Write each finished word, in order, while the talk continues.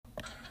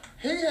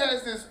He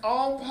has his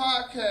own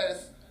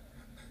podcast.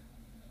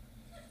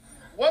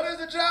 What is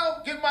it, Joe?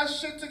 Get my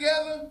shit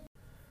together?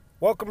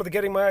 Welcome to the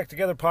Getting My Act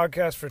Together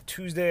podcast for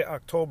Tuesday,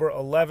 October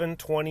 11,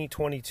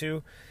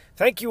 2022.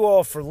 Thank you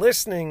all for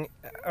listening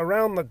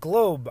around the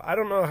globe. I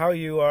don't know how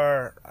you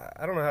are,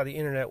 I don't know how the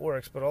internet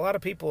works, but a lot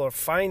of people are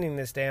finding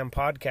this damn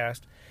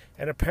podcast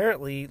and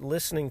apparently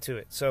listening to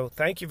it. So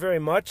thank you very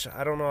much.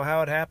 I don't know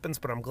how it happens,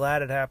 but I'm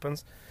glad it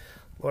happens.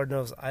 Lord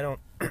knows I don't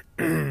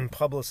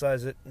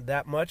publicize it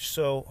that much,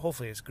 so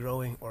hopefully it's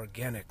growing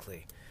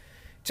organically.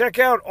 Check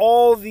out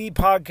all the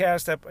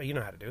podcast, you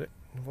know how to do it.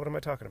 What am I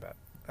talking about?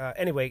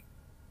 Anyway,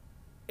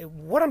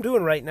 what I'm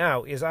doing right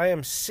now is I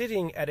am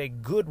sitting at a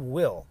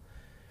Goodwill.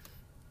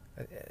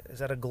 Is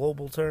that a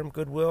global term,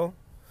 Goodwill?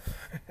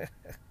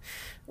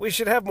 We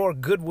should have more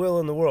Goodwill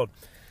in the world.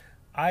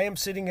 I am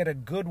sitting at a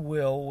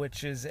Goodwill,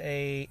 which is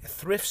a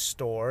thrift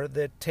store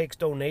that takes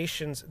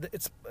donations.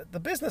 It's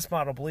the business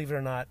model, believe it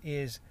or not,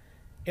 is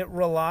it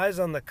relies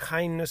on the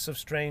kindness of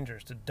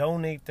strangers to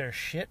donate their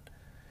shit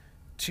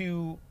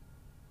to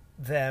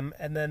them,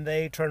 and then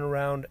they turn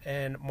around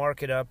and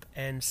mark it up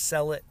and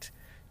sell it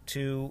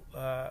to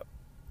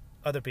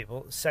other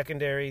people.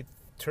 Secondary,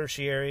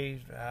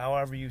 tertiary,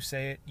 however you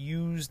say it,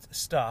 used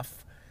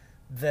stuff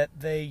that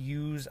they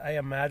use, I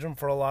imagine,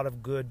 for a lot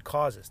of good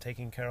causes,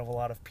 taking care of a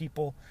lot of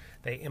people.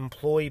 They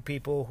employ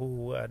people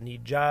who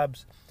need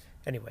jobs.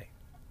 Anyway,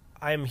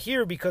 I'm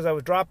here because I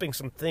was dropping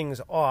some things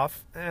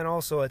off, and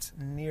also it's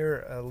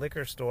near a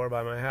liquor store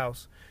by my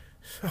house.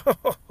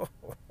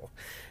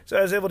 So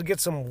I was able to get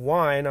some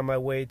wine on my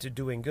way to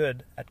doing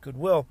good at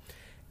Goodwill.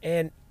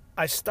 And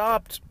I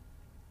stopped,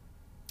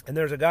 and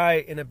there's a guy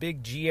in a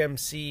big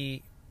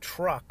GMC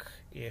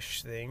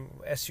truck-ish thing,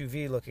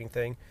 SUV-looking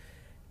thing,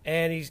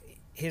 and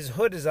his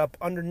hood is up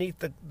underneath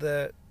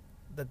the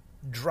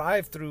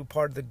drive-through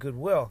part of the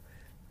Goodwill.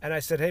 And I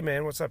said, "Hey,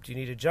 man, what's up? Do you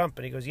need a jump?"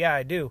 And he goes, "Yeah,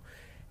 I do."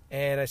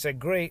 And I said,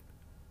 "Great."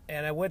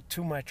 And I went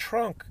to my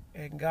trunk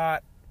and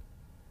I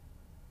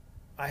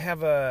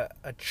have a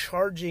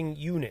charging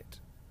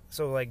unit.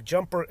 So like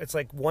it's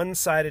like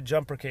one-sided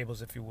jumper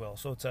cables, if you will.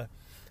 So it's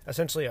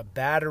essentially a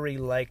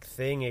battery-like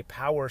thing, a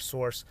power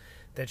source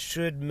that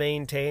should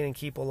maintain and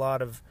keep a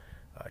lot of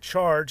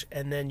charge.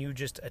 And then you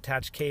just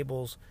attach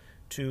cables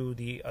to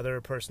the other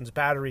person's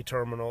battery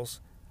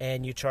terminals,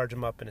 and you charge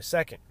them up in a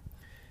second.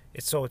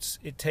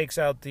 It takes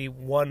out the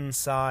one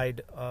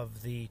side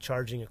of the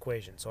charging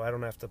equation, so I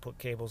don't have to put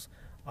cables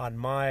on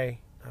my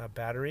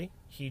battery.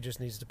 He just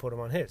needs to put them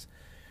on his.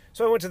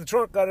 So I went to the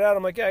trunk, got it out.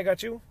 I'm like, "Yeah, I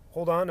got you.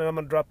 Hold on, and I'm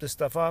going to drop this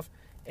stuff off."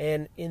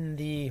 And in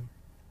the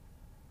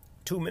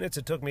 2 minutes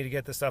it took me to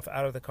get the stuff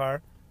out of the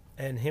car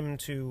and him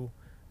to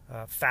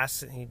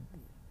fasten, he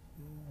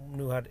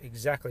knew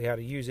exactly how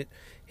to use it,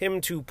 him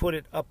to put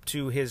it up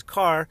to his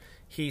car,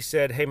 he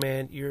said, "Hey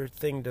man, your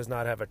thing does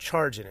not have a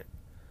charge in it."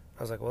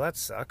 I was like, "Well, that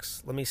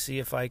sucks. Let me see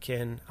if I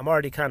can." I'm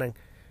already kind of,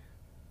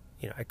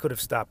 I could have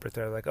stopped right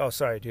there. Like, "Oh,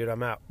 sorry, dude,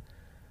 I'm out."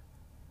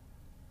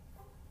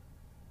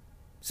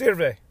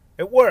 Sirve,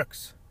 it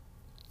works.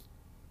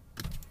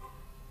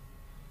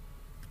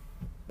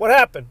 What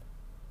happened?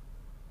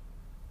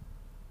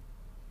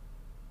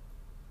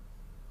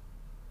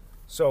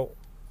 So,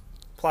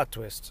 plot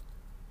twist.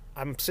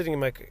 I'm sitting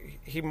in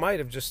he might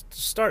have just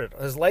started.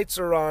 His lights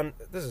are on.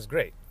 This is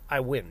great. I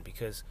win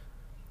because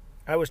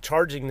I was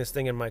charging this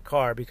thing in my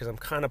car because I'm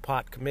kind of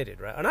pot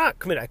committed, right? I'm not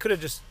committed. I could have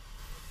just.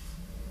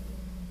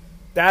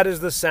 That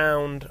is the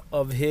sound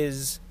of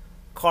his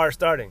car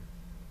starting.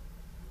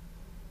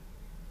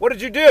 What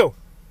did you do?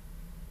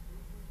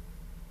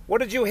 What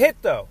did you hit,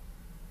 though?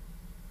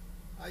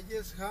 I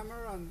just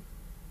hammer and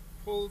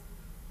pull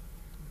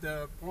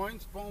the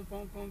points. Boom,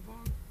 boom, boom,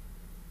 boom.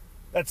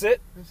 That's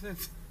it? That's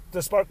it.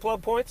 The spark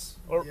plug points?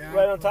 Or Yeah,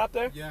 right on top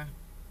there? Yeah.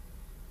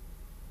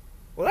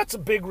 Well, that's a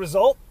big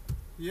result.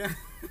 Yeah.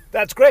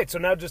 That's great. So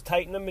now just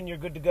tighten them and you're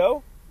good to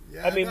go?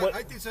 Yeah, I mean,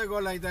 I think I go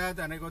like that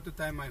and I go to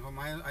time my home.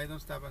 I don't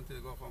stop until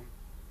I go home.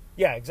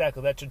 Yeah,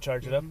 exactly. That should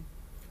charge it up.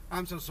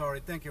 I'm so sorry.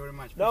 Thank you very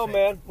much. No,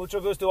 Appreciate man. Mucho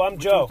gusto. I'm it.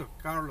 Joe. Mucho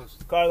gusto. Carlos.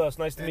 Carlos,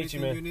 nice to meet you,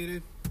 Anything man. you need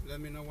it,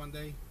 let me know one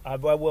day. I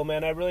will,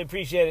 man. I really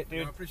appreciate it,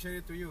 dude. I appreciate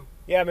it to you.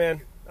 Yeah,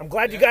 man. I'm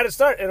glad you got it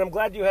started, and I'm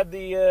glad you had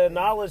the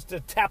knowledge to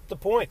tap the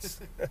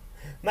points.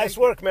 Nice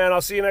work, man.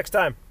 I'll see you next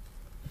time.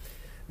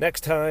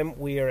 Next time,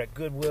 we are at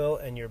Goodwill,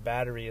 and your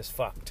battery is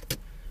fucked.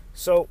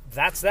 So,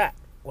 that's that.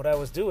 What I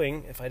was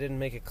doing, if I didn't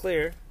make it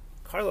clear,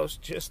 Carlos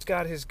just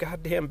got his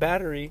goddamn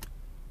battery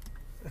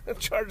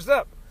charged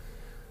up.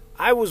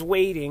 I was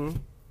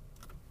waiting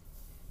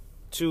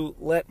to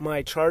let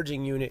my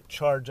charging unit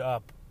charge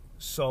up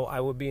so I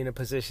would be in a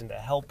position to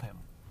help him.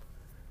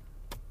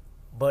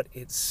 But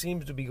it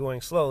seems to be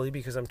going slowly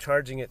because I'm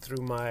charging it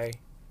through my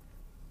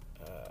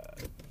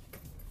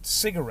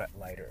cigarette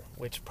lighter,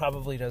 which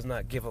probably does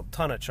not give a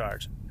ton of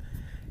charge.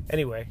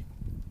 Anyway,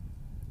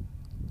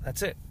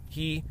 that's it.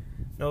 He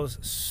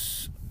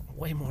knows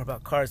way more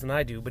about cars than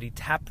I do, but he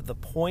tapped the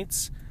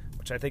points,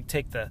 which I think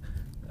take the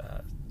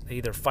they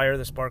either fire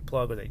the spark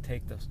plug or they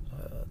take the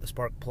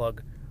spark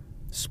plug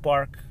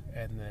spark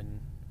and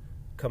then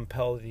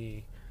compel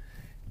the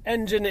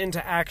engine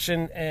into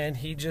action, and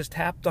he just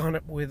tapped on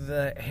it with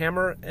a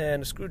hammer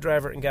and a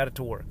screwdriver and got it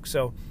to work.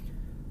 So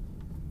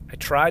I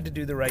tried to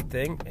do the right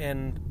thing,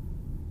 and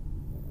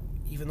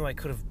even though I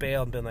could have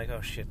bailed and been like,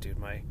 oh shit, dude,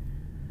 my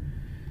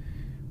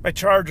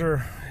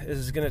charger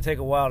is going to take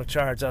a while to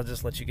charge, I'll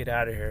just let you get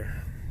out of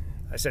here.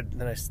 I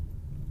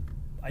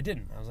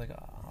didn't. I was like,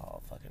 oh,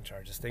 I'll fucking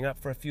charge this thing up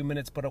for a few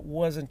minutes, but it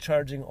wasn't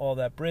charging all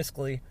that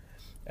briskly.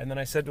 And then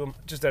I said to him,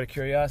 just out of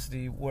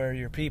curiosity, where are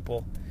your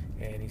people?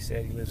 And he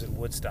said he lives in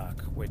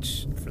Woodstock,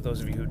 which, for those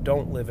of you who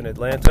don't live in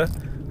Atlanta,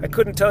 I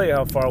couldn't tell you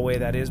how far away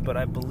that is, but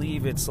I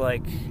believe it's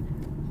like,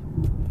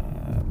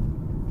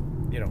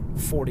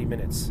 40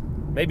 minutes.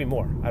 Maybe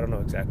more. I don't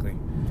know exactly.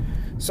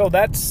 So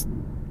that's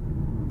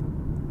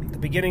the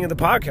beginning of the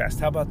podcast.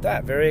 How about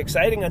that? Very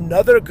exciting.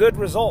 Another good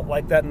result,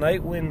 like that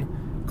night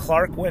when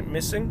Clark went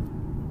missing,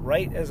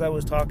 right as I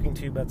was talking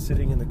to you about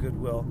sitting in the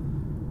Goodwill,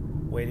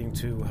 waiting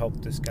to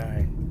help this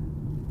guy,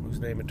 whose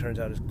name it turns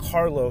out is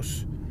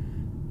Carlos,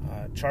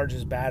 charge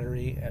his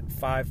battery at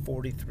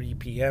 5:43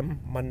 p.m.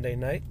 Monday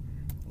night.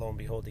 Lo and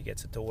behold, he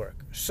gets it to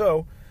work.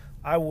 So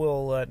I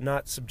will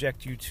not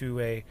subject you to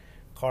a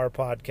car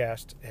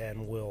podcast,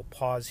 and we'll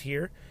pause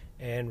here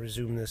and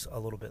resume this a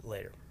little bit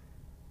later.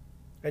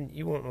 And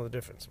you won't know the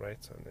difference, right?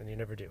 And you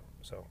never do.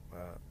 So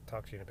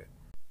talk to you in a bit.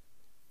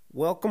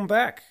 Welcome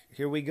back.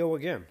 Here we go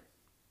again.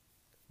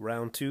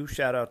 Round 2.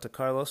 Shout out to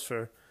Carlos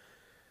for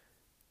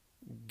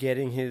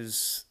getting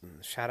his...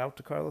 Shout out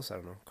to Carlos? I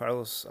don't know.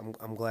 Carlos,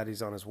 I'm glad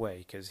he's on his way,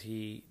 because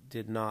he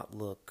did not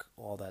look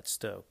all that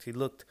stoked. He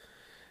looked,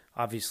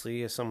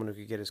 obviously, as someone who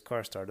could get his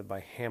car started by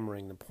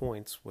hammering the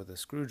points with a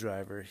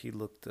screwdriver, he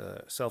looked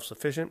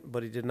self-sufficient,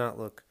 but he did not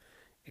look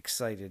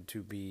excited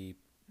to be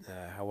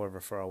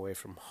however far away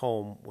from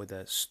home with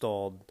a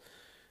stalled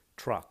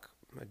truck,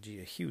 a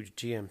huge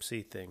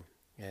GMC thing.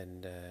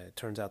 And it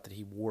turns out that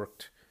he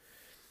worked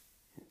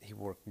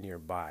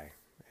nearby,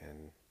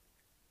 and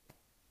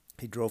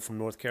he drove from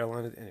North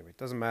Carolina. Anyway, it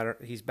doesn't matter.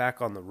 He's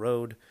back on the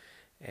road,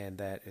 and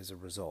that is a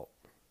result.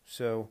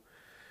 So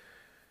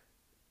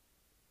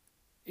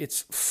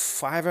it's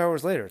 5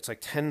 hours later. It's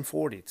like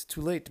 10:40. It's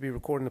too late to be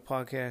recording the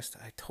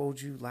podcast. I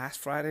told you last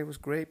Friday was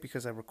great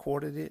because I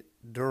recorded it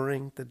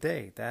during the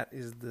day. That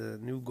is the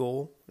new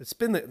goal. It's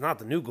been not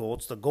the new goal.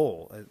 It's the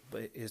goal,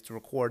 is to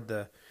record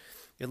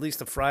at least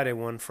the Friday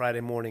one,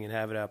 Friday morning, and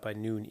have it out by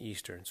noon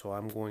Eastern. So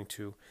I'm going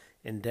to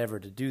endeavor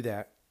to do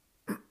that.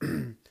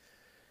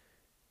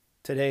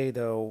 Today,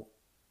 though,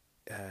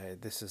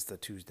 this is the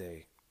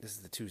Tuesday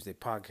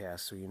podcast,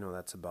 so you know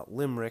that's about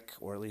Limerick,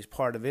 or at least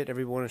part of it.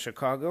 Everyone in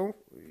Chicago,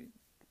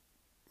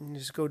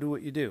 just go do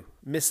what you do.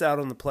 Miss out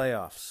on the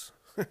playoffs.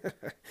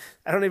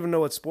 I don't even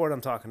know what sport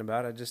I'm talking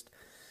about. I just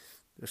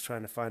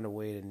trying to find a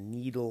way to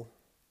needle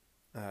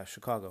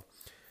Chicago.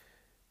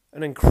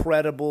 An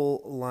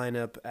incredible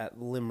lineup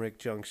at Limerick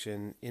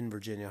Junction in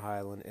Virginia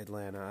Highland,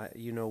 Atlanta.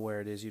 You know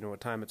where it is. You know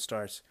what time it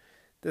starts.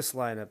 This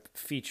lineup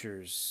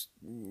features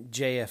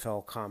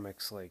JFL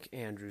comics like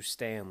Andrew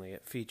Stanley.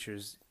 It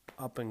features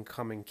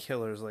up-and-coming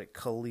killers like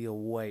Khalil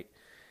White,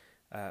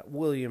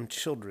 William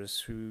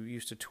Childress, who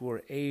used to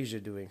tour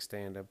Asia doing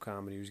stand-up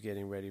comedy, who's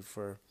getting ready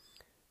for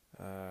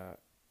a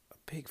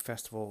big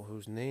festival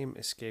whose name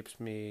escapes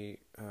me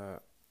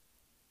at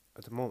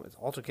the moment. It's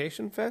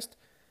Altercation Fest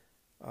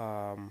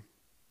or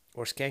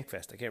Skank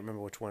Fest. I can't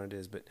remember which one it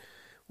is, but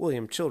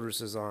William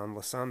Childress is on.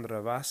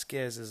 Lysandra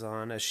Vasquez is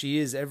on, as she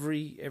is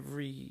every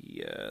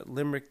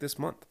Limerick this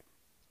month.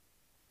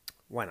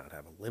 Why not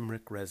have a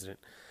Limerick resident?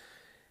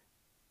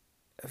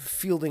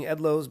 Fielding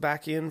Edlow's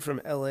back in from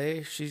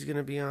L.A. She's going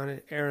to be on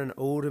it. Aaron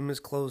Odom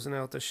is closing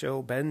out the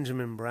show.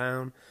 Benjamin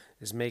Brown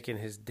is making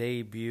his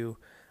debut.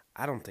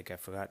 I don't think I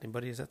forgot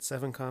anybody. Is that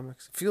 7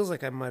 comics? It feels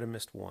like I might have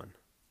missed one.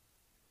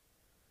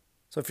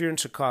 So if you're in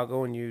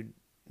Chicago and you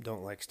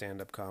don't like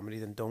stand-up comedy,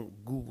 then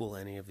don't Google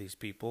any of these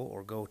people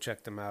or go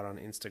check them out on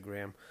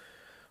Instagram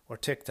or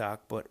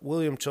TikTok. But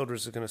William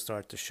Childress is going to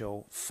start the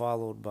show,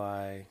 followed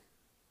by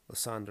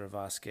Lysandra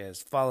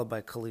Vasquez, followed by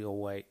Khalil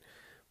White,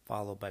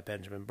 followed by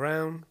Benjamin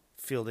Brown,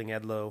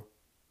 Benjamin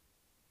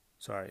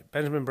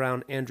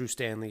Brown, Andrew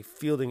Stanley,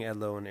 Fielding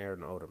Edlow, and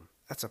Aaron Odom.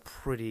 That's a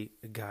pretty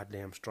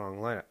goddamn strong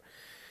lineup.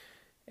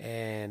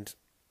 And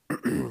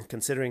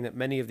considering that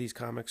many of these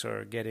comics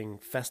are getting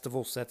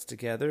festival sets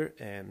together,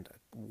 and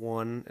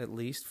one at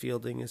least,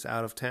 Fielding,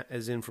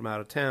 is in from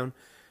out of town,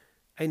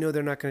 I know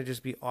they're not going to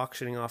just be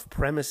auctioning off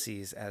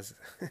premises as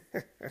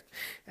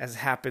as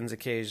happens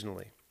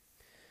occasionally.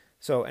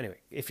 So anyway,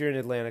 if you're in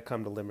Atlanta,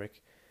 come to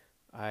Limerick.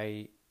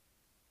 I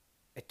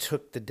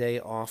took the day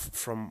off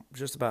from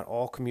just about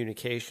all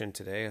communication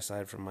today,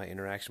 aside from my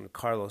interaction with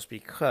Carlos,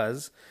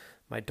 because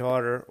my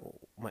daughter,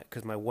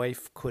 because my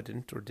wife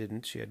couldn't or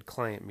didn't, she had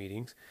client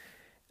meetings,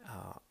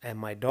 and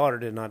my daughter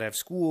did not have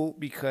school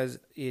because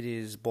it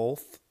is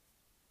both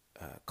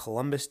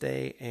Columbus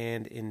Day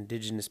and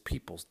Indigenous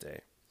Peoples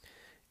Day.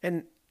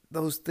 And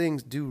those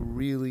things do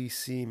really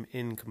seem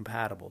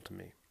incompatible to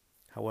me.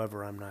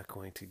 However, I'm not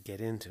going to get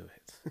into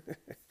it.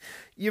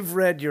 You've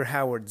read your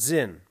Howard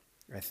Zinn,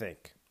 I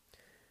think.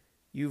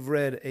 You've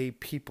read A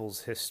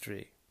People's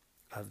History.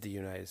 of the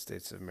United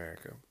States of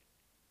America.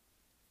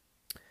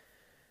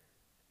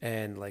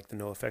 And like the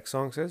NoFX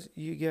song says,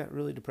 you get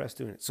really depressed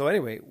doing it. So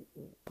anyway,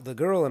 the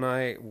girl and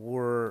I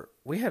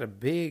we had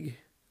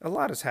a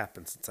lot has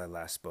happened since I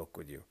last spoke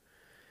with you.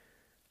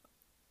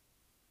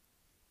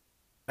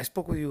 I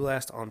spoke with you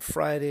last on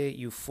Friday,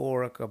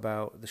 euphoric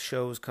about the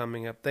shows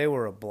coming up. They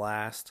were a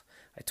blast.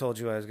 I told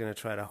you I was going to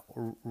try to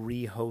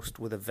re-host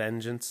with a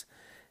vengeance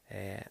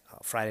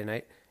Friday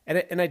night.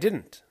 And I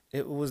didn't.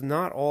 It was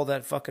not all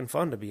that fucking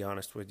fun, to be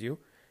honest with you.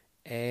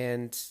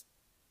 And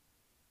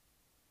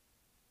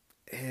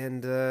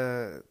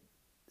I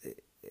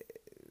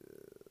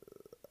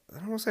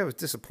don't want to say I was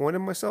disappointed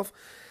in myself,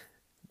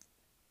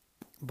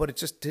 but it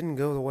just didn't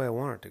go the way I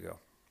wanted it to go.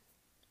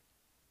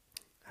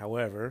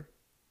 However,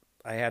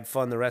 I had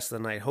fun the rest of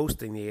the night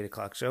hosting the 8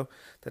 o'clock show.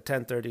 The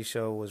 10:30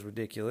 show was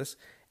ridiculous.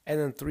 And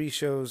then 3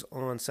 shows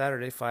on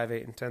Saturday, 5,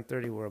 8, and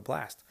 10:30 were a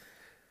blast.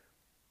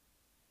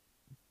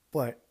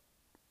 But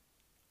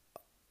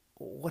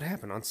what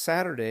happened? On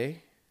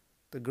Saturday,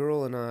 the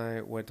girl and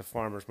I went to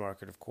farmer's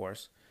market, of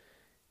course.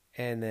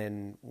 And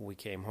then we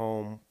came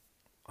home.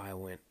 I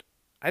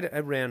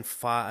ran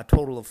a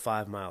total of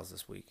 5 miles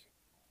this week.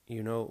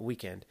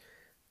 Weekend.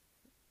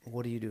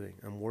 What are you doing?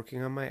 I'm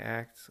working on my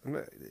act.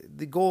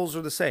 The goals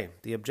are the same.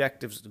 The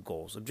objectives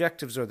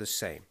are the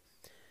same.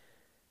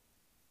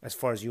 As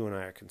far as you and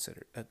I are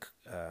considered.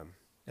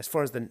 As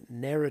far as the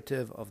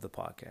narrative of the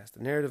podcast.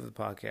 The narrative of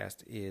the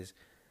podcast is,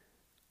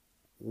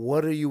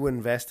 what are you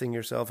investing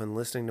yourself in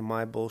listening to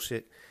my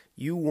bullshit?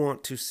 I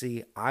want to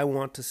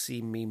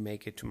see me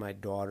make it to my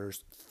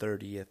daughter's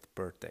 30th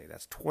birthday.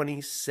 That's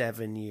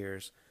 27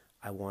 years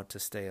I want to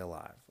stay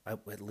alive.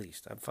 At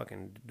least. I'd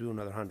fucking do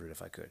another 100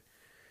 if I could.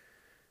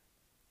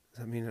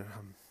 Does that mean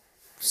I'm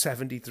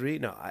 73?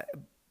 No.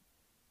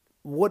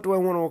 What do I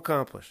want to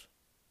accomplish?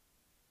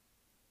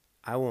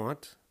 I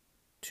want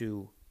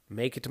to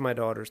make it to my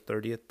daughter's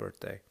 30th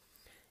birthday.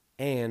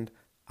 And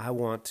I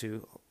want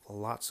to, a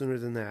lot sooner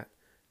than that,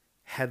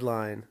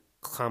 headline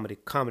comedy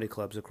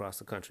clubs across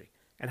the country.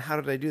 And how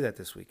did I do that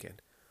this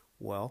weekend?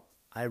 Well,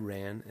 I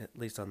ran, at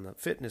least on the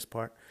fitness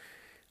part,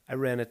 I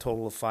ran a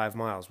total of 5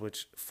 miles,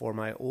 which for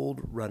my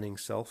old running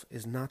self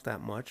is not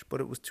that much,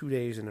 but it was 2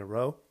 days in a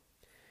row.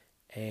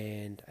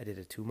 And I did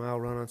a 2-mile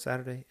run on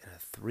Saturday and a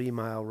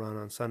 3-mile run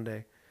on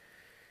Sunday.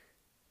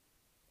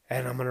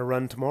 And I'm going to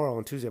run tomorrow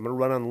on Tuesday. I'm going to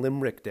run on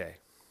Limerick Day,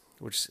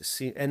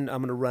 and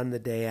I'm going to run the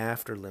day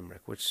after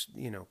Limerick, which,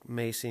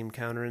 may seem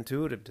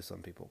counterintuitive to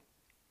some people.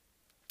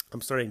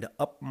 I'm starting to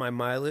up my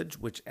mileage,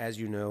 which, as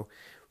you know,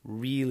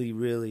 really,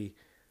 really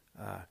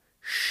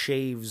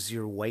shaves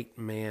your white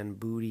man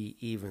booty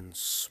even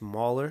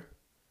smaller,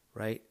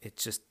 right?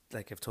 It's just,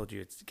 like I've told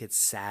you, it gets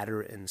sadder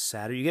and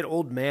sadder. You get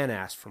old man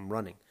ass from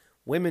running.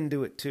 Women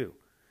do it too,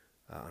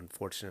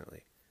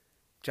 unfortunately.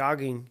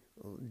 Jogging,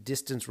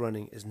 distance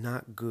running is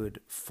not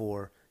good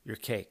for your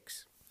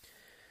cakes.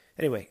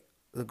 Anyway,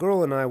 the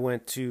girl and I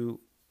went to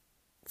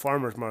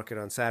farmer's market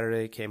on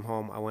Saturday, came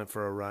home, I went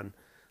for a run,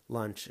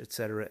 lunch,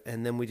 etc.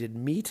 And then we did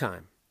me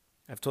time.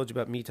 I've told you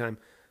about me time.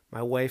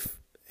 My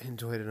wife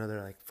enjoyed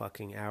another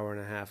fucking hour and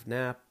a half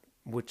nap,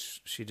 which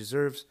she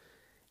deserves.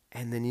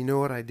 And then you know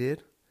what I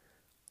did?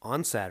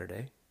 On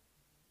Saturday,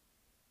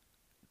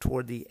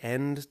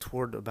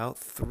 toward about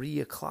 3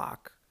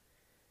 o'clock,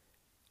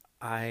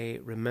 I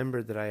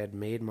remembered that I had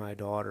made my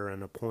daughter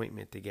an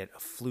appointment to get a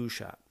flu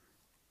shot.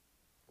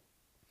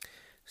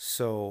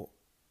 So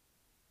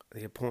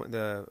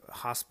the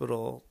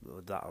hospital,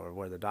 or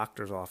where the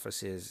doctor's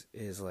office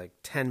is like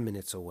 10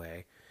 minutes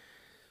away.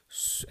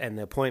 And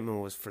the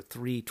appointment was for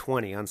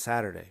 3:20 on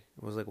Saturday.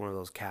 It was like one of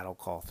those cattle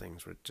call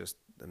things where just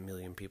a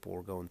million people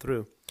were going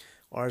through.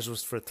 Ours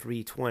was for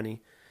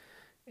 3:20.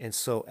 And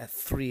so at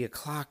 3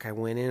 o'clock, I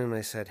went in and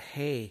I said,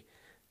 hey,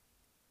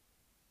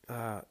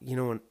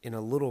 in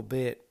a little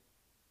bit,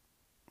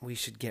 we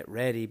should get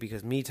ready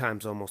because me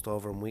time's almost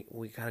over and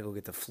we got to go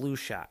get the flu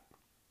shot.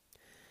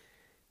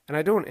 And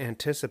I don't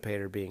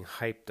anticipate her being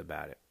hyped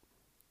about it.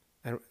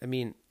 I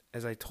mean,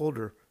 as I told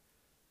her,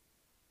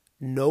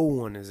 no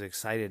one is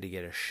excited to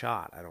get a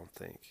shot, I don't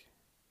think.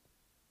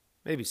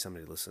 Maybe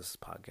somebody listens to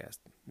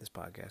this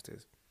podcast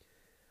is.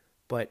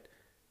 But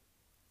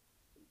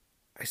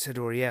I said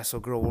to her, yeah, so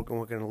girl, we're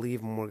going to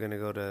leave and we're going to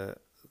go to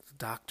the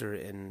doctor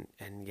and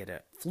get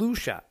a flu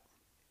shot.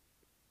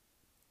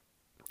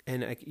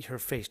 And her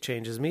face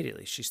changes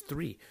immediately. She's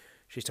 3.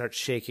 She starts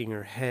shaking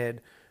her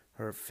head.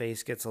 Her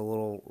face gets a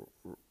little,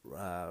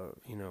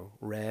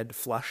 red,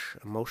 flush,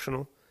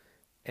 emotional.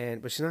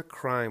 But she's not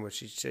crying, but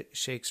she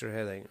shakes her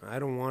head like, I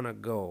don't want to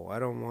go. I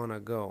don't want to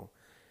go.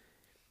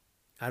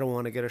 I don't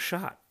want to get a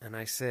shot. And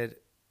I said,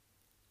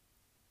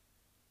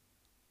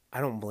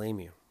 I don't blame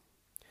you.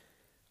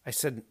 I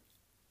said,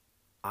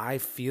 I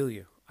feel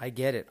you. I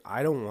get it.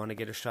 I don't want to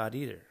get a shot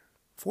either.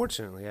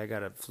 Fortunately, I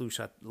got a flu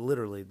shot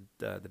literally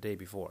the day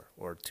before,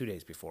 or 2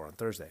 days before, on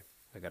Thursday.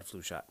 I got a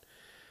flu shot.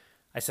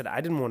 I said,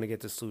 I didn't want to get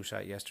this flu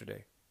shot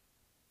yesterday.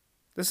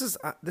 This is,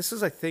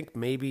 I think,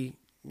 maybe,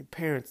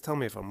 parents, tell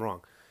me if I'm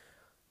wrong.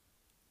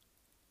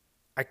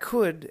 I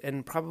could,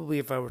 and probably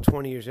if I were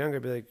 20 years younger,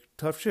 I'd be like,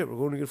 tough shit, we're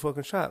going to get a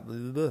fucking shot. Blah,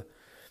 blah, blah.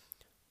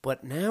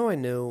 But now I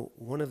know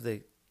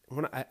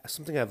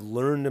something I've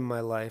learned in my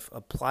life.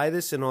 Apply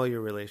this in all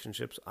your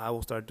relationships. I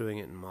will start doing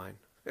it in mine.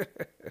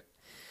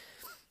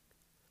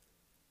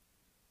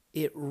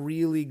 It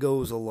really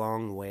goes a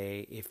long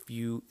way if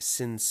you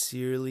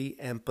sincerely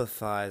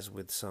empathize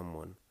with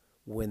someone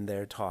when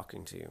they're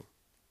talking to you.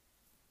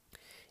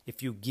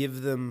 If you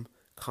give them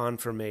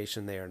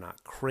confirmation they are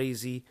not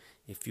crazy,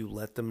 if you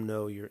let them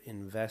know you're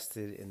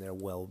invested in their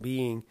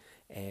well-being,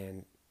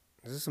 and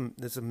this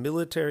is a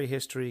military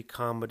history,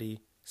 comedy,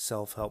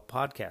 self-help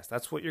podcast.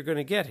 That's what you're going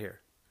to get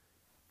here.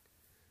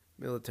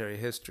 Military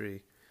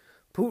history.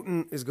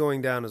 Putin is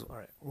going down as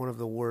one of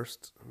the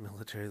worst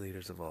military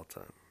leaders of all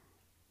time.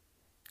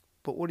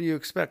 But what do you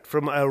expect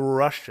from a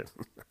Russian?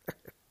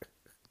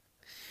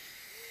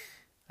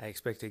 I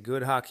expect a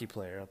good hockey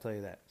player, I'll tell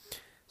you that.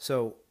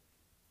 So,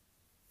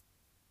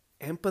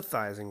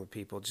 empathizing with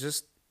people,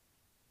 just,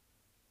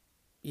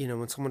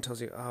 when someone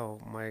tells you, oh,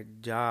 my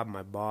job,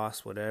 my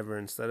boss, whatever,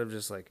 instead of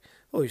just like,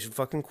 oh, you should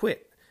fucking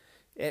quit.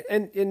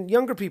 And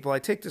younger people, I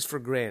take this for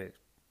granted.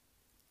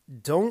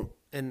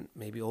 And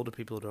maybe older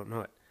people who don't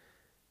know it,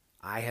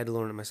 I had to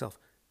learn it myself.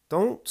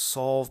 Don't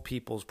solve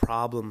people's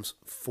problems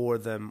for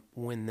them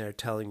when they're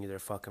telling you their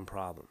fucking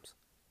problems.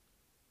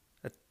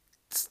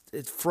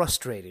 It's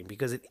frustrating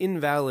because it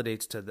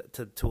invalidates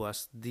to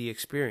us the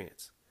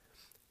experience.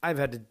 I've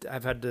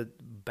had to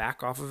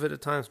back off of it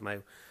at times. My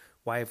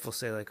wife will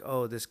say like,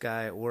 "Oh, this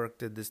guy at work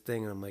did this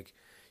thing," and I'm like,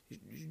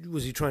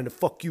 "Was he trying to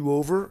fuck you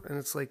over?" And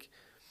it's like,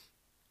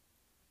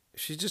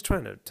 she's just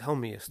trying to tell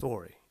me a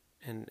story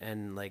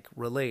and like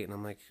relate. And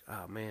I'm like,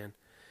 oh man,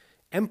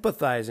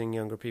 empathizing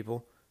younger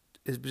people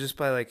is just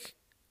by like,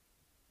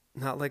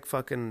 not like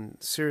fucking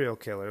serial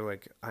killer.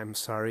 Like, I'm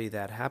sorry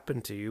that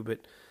happened to you,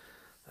 but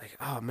like,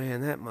 oh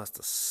man, that must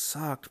have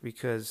sucked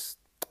because,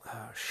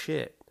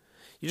 shit.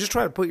 You just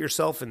try to put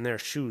yourself in their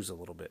shoes a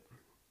little bit.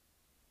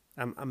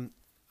 I'm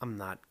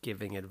not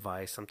giving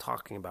advice. I'm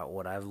talking about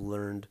what I've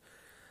learned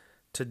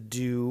to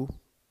do.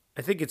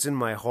 I think it's in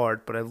my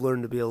heart, but I've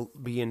learned to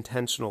be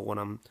intentional when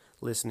I'm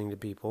listening to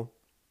people.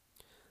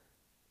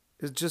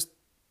 It's just,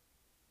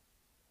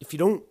 if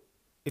you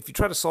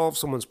try to solve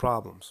someone's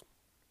problems,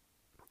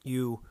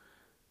 you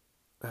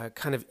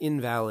kind of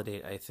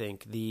invalidate, I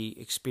think, the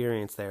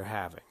experience they're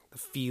having, the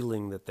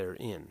feeling that they're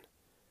in.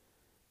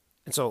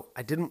 And so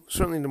I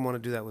certainly didn't want to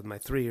do that with my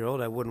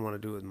 3-year-old. I wouldn't want to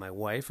do it with my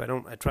wife. I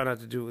try not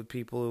to do it with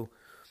people who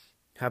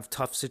have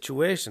tough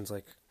situations.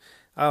 Like,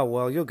 oh,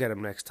 well, you'll get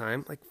him next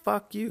time. Like,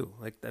 fuck you.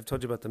 Like, I've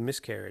told you about the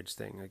miscarriage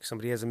thing. Like,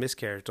 somebody has a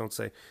miscarriage. Don't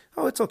say,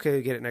 oh, it's okay,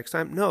 you get it next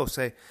time. No,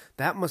 say,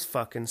 that must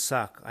fucking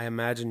suck. I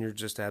imagine you're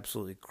just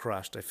absolutely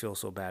crushed. I feel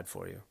so bad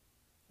for you.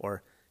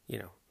 Or,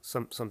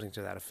 something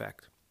to that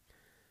effect.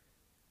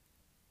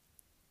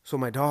 So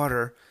my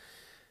daughter,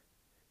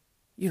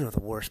 the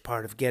worst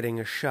part of getting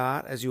a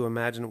shot, as you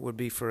imagine it would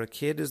be for a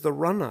kid, is the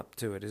run-up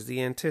to it, is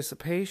the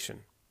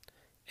anticipation.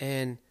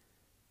 And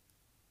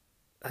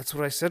that's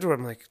what I said to her.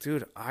 I'm like,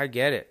 dude, I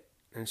get it.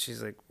 And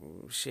she's like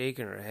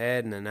shaking her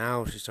head, and then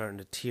now she's starting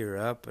to tear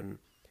up. And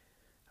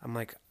I'm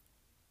like,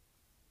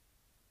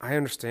 I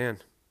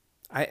understand.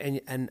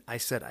 And I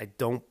said, I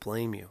don't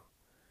blame you.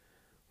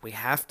 We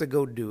have to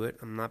go do it.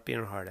 I'm not being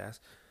a hard ass.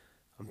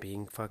 I'm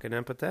being fucking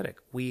empathetic.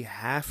 We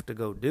have to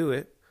go do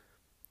it.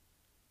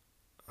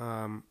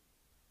 And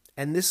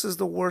this is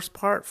the worst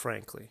part,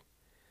 frankly.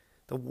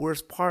 The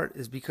worst part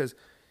is because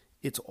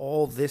it's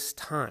all this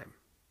time.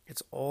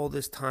 It's all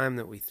this time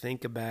that we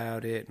think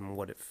about it and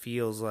what it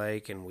feels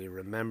like, and we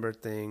remember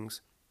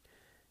things.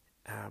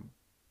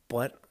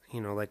 But,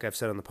 like I've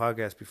said on the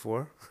podcast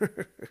before,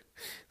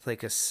 it's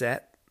like a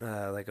set,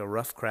 like a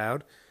rough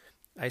crowd.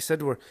 I said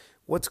to her,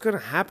 what's going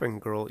to happen,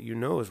 girl,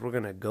 is we're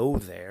going to go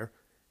there,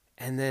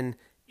 and then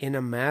in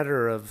a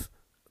matter of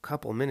a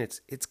couple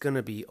minutes, it's going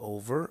to be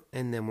over,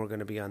 and then we're going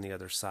to be on the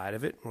other side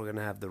of it. We're going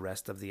to have the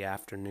rest of the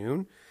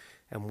afternoon,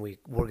 and we're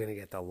going to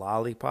get the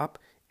lollipop.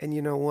 And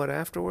you know what,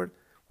 afterward?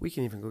 We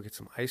can even go get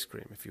some ice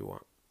cream if you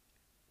want.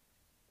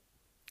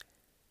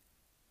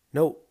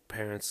 No,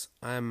 parents,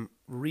 I'm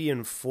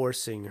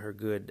reinforcing her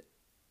good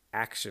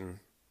action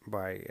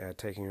by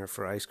taking her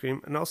for ice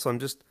cream. And also,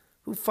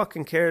 who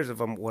fucking cares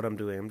what I'm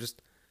doing?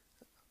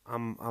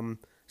 I'm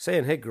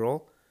saying, hey,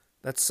 girl,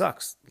 that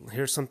sucks.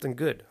 Here's something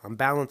good. I'm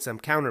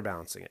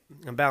counterbalancing it.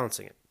 I'm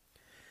balancing it.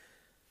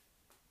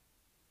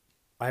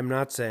 I'm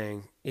not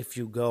saying, if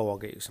you go, I'll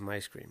get you some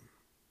ice cream.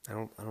 I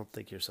don't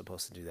think you're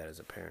supposed to do that as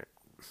a parent,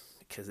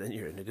 because then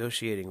you're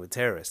negotiating with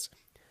terrorists.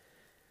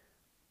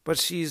 But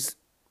she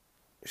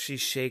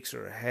shakes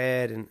her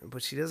head,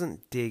 but she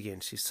doesn't dig in.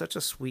 She's such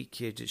a sweet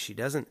kid that she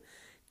doesn't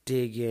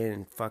dig in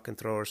and fucking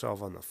throw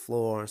herself on the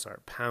floor and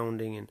start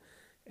pounding.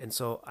 And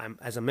so I'm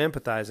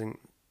empathizing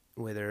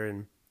with her,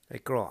 and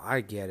like, girl,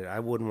 I get it.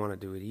 I wouldn't want to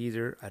do it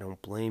either. I don't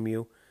blame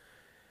you.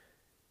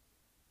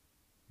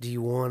 Do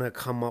you want to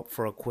come up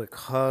for a quick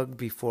hug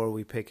before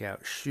we pick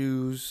out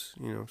shoes?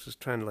 Just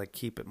trying to like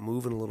keep it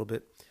moving a little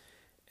bit.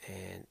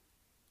 And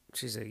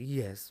she's like,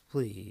 yes,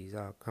 please,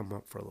 I'll come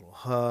up for a little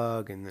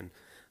hug. And then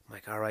I'm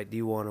like, all right, do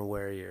you want to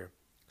wear your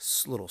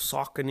little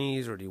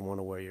Sauconys or do you want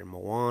to wear your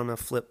Moana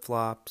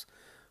flip-flops?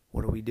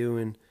 What are we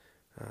doing?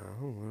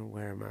 I'm going to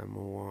wear my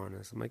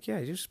Moanas. I'm like,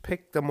 yeah, just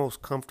pick the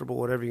most comfortable,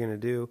 whatever you're going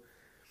to do.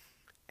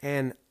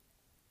 And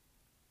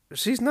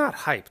she's not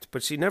hyped,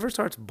 but she never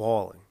starts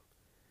bawling.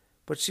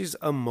 But she's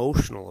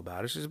emotional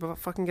about it. She's about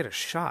to fucking get a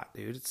shot,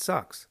 dude. It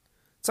sucks.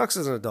 It sucks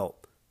as an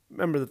adult.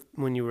 Remember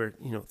when you were,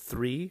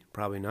 3?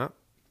 Probably not.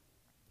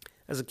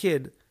 As a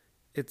kid,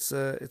 it's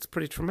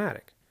pretty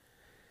traumatic.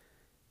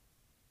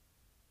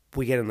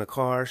 We get in the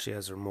car. She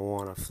has her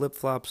Moana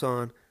flip-flops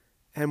on.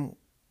 And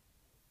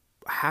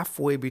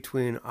halfway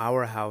between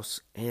our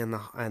house and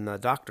the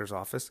doctor's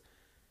office,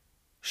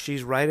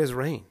 she's right as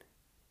rain.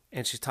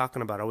 And she's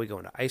talking about, are we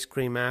going to ice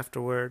cream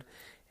afterward?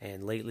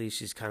 And lately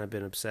she's kind of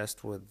been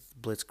obsessed with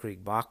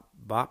Blitzkrieg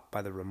Bop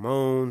by the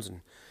Ramones.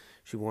 And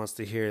she wants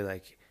to hear,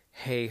 like,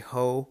 hey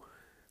ho,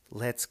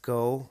 let's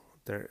go.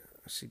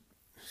 She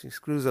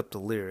screws up the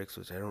lyrics,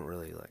 which I don't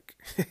really like.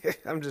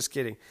 I'm just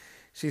kidding.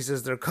 She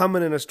says they're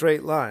coming in a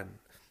straight line,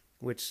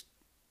 which,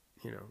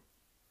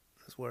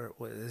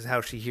 is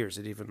how she hears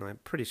it. Even though I'm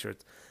pretty sure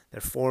they're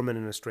forming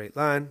in a straight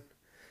line,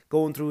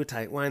 going through a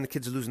tight line. The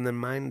kids are losing their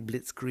mind.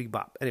 Blitzkrieg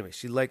Bop. Anyway,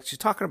 she's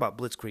talking about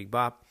Blitzkrieg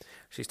Bop.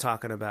 She's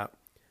talking about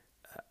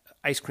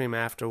ice cream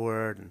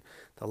afterward, and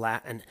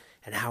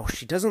and how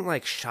she doesn't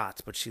like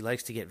shots, but she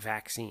likes to get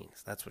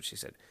vaccines. That's what she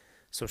said.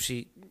 So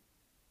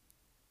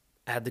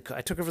I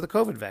took her for the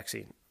COVID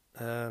vaccine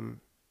a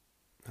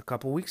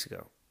couple weeks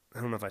ago. I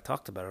don't know if I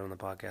talked about it on the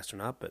podcast or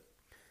not, but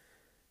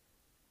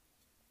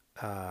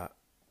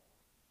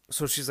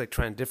so she's like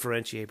trying to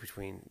differentiate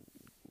between,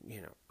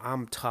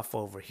 I'm tough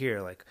over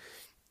here. Like,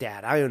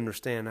 Dad, I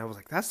understand. I was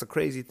like, that's the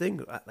crazy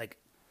thing.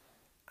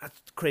 That's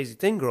the crazy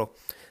thing, girl.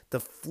 The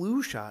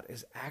flu shot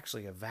is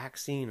actually a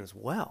vaccine as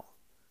well.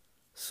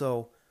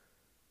 So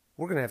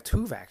we're going to have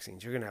 2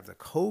 vaccines. You're going to have the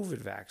COVID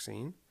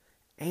vaccine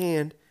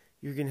and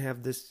you're going to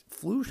have this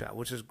flu shot,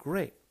 which is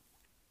great.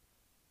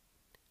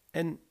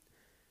 And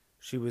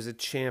she was a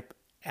champ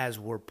as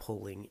we're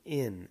pulling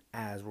in,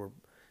 as we're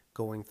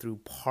going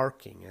through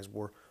parking, as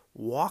we're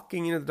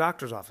walking into the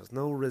doctor's office.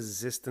 No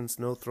resistance,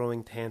 no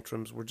throwing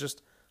tantrums. We're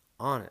just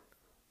on it.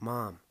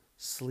 Mom,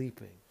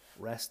 sleeping,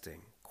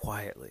 resting,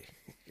 quietly.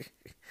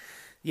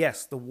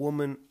 Yes, the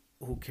woman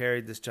who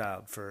carried this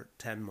child for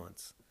 10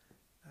 months,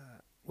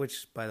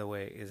 which, by the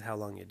way, is how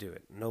long you do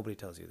it. Nobody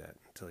tells you that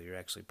until you're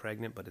actually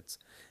pregnant, but it's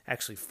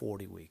actually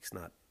 40 weeks,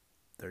 not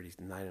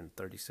 39 and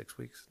 36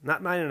 weeks.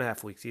 Not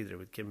 9.5 weeks either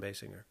with Kim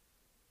Basinger.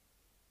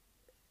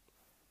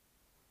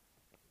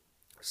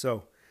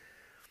 So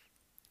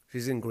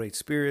she's in great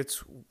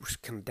spirits.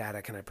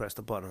 Dada, can I press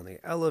the button on the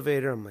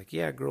elevator? I'm like,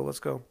 yeah, girl, let's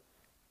go.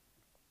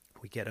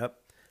 We get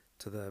up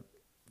to the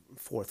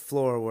 4th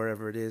floor,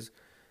 wherever it is.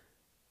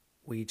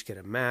 We each get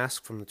a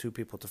mask from the 2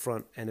 people at the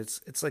front, and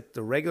it's like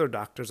the regular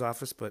doctor's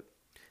office, but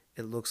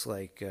it looks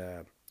like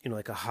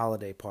like a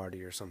holiday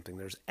party or something.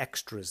 There's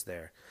extras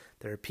there.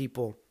 There are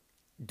people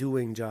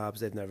doing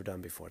jobs they've never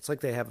done before. It's like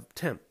they have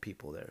temp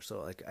people there.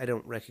 So like I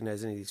don't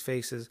recognize any of these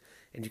faces,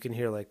 and you can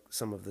hear like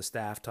some of the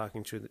staff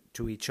talking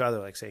to each other,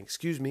 like saying,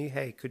 "Excuse me,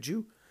 hey, could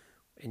you?"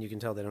 And you can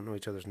tell they don't know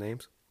each other's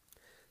names.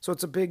 So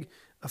it's a big,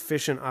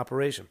 efficient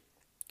operation.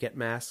 Get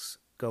masks,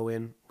 go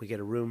in, we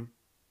get a room,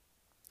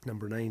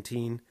 number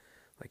 19,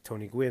 like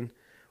Tony Gwynn.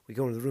 We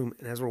go into the room,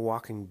 and as we're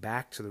walking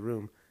back to the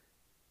room,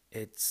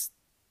 it's,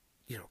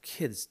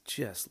 kids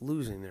just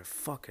losing their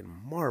fucking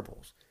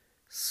marbles,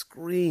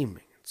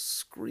 screaming and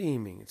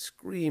screaming and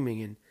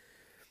screaming. And,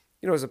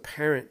 as a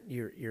parent,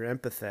 you're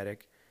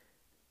empathetic,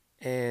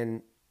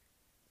 and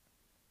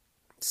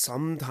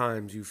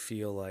sometimes you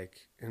feel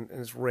like, and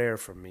it's rare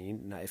for me,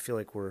 I feel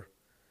like we're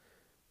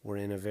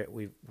in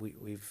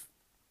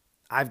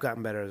I've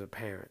gotten better as a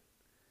parent.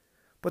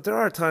 But there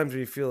are times where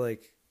you feel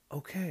like,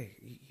 okay,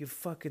 you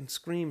fucking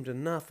screamed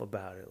enough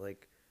about it.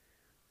 Like,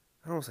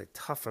 I don't want to say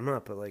toughen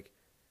up, but like,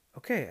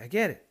 okay, I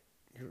get it.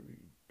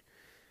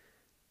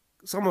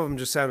 Some of them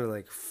just sounded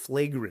like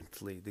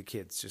flagrantly, the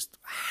kids just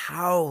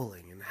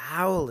howling and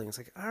howling. It's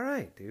like, all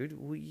right, dude,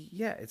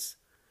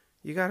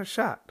 you got a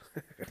shot.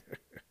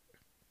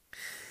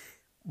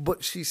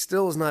 But she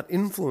still is not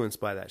influenced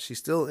by that. She's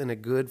still in a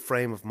good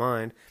frame of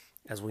mind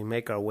as we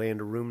make our way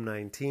into room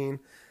 19.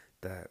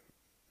 I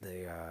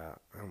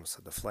almost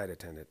said the flight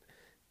attendant.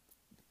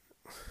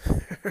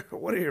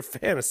 What are your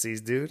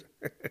fantasies, dude?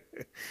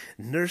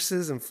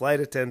 Nurses and flight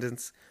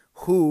attendants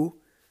who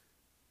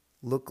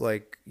look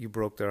like you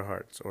broke their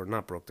hearts, or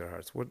not broke their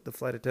hearts. What the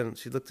flight attendant?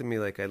 She looked at me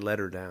like I let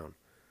her down.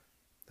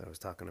 That I was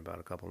talking about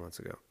a couple months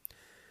ago.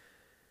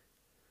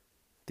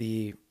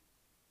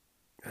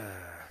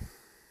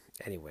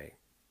 Anyway,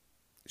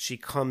 she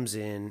comes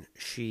in.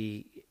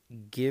 She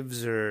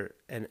gives her,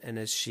 and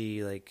as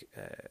she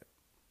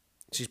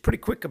she's pretty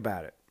quick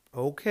about it.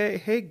 Okay,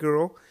 hey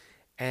girl.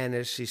 And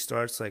as she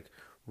starts like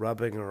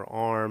rubbing her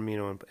arm,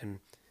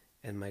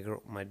 and my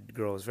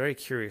girl is very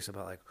curious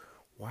about like,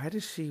 what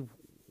does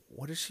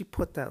she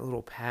put that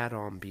little pad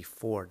on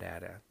before,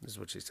 Dada? This is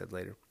what she said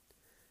later.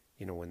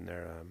 when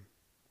they're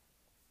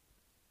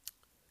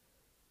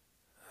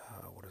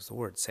what is the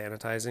word?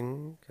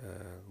 Sanitizing,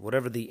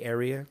 whatever the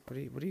area.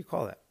 What do you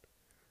call that?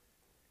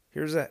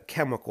 Here's that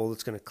chemical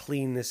that's going to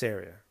clean this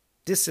area,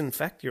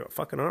 disinfect your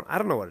fucking arm. I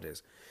don't know what it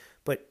is,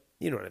 but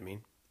you know what I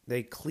mean.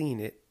 They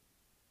clean it,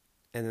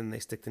 and then they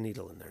stick the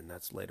needle in there, and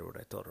that's later what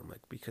I told her. I'm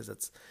like, because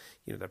it's,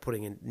 they're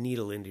putting a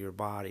needle into your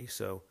body,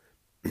 so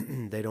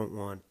they don't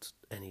want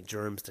any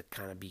germs to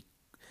kind of be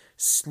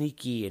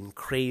sneaky and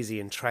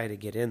crazy and try to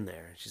get in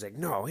there. She's like,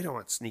 no, we don't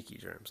want sneaky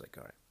germs. Like,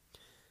 all right,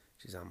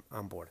 she's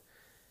on board.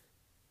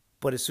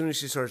 But as soon as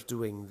she starts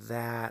doing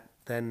that,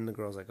 then the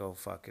girl's like, oh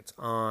fuck, it's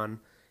on.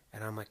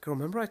 And I'm like, girl,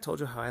 remember I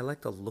told you how I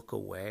like to look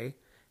away?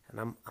 And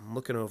I'm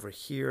looking over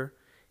here,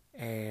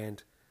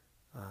 and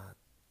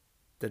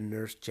the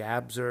nurse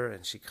jabs her,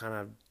 and she kind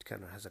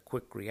of has a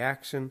quick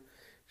reaction.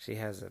 She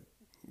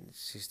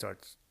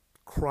starts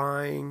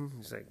crying.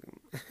 She's like,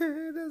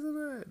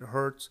 it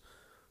hurts,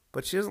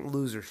 but she doesn't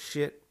lose her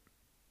shit.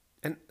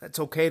 And it's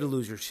okay to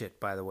lose your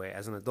shit, by the way,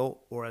 as an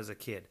adult or as a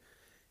kid.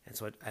 And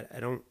so I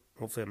don't.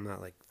 Hopefully, I'm not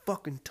like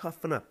fucking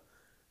toughen up,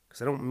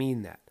 because I don't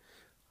mean that.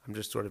 I'm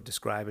just sort of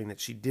describing that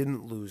she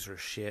didn't lose her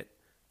shit.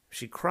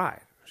 She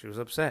cried. She was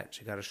upset.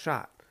 She got a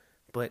shot,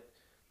 but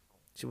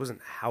she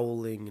wasn't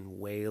howling and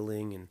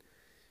wailing. And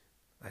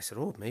I said,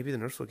 "Oh, maybe the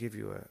nurse will give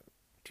you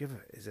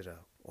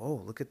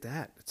oh, look at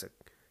that. It's a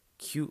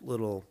cute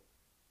little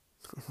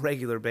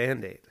regular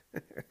Band-Aid.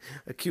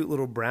 A cute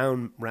little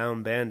brown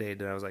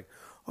Band-Aid." And I was like,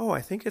 "Oh,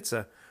 I think it's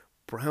a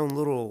brown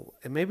little,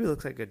 it maybe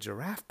looks like a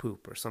giraffe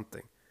poop or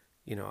something."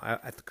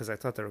 Because I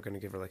thought they were going to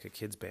give her like a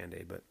kid's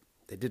Band-Aid, but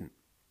they didn't.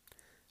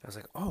 I was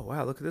like, "Oh,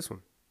 wow, look at this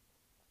one."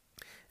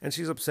 And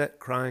she's upset,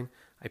 crying.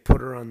 I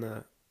put her on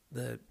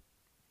the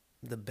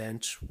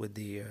bench with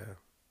the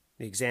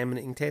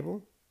examining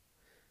table.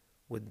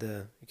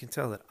 You can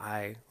tell that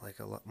I, like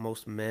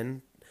most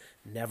men,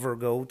 never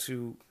go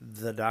to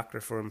the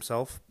doctor for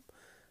himself.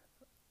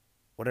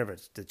 Whatever,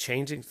 it's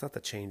not the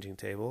changing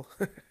table.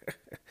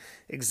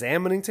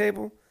 Examining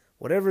table?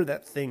 Whatever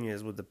that thing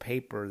is with the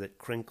paper that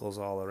crinkles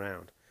all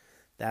around.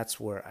 That's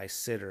where I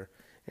sit her.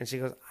 And she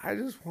goes, "I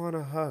just want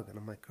a hug." And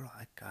I'm like, "Girl,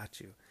 I got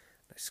you."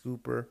 I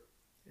scoop her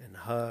and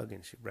hug,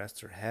 and she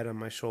rests her head on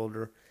my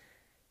shoulder.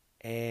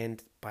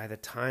 And by the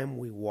time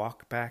we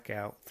walk back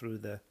out through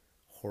the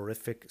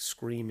horrific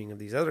screaming of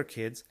these other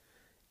kids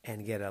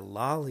and get a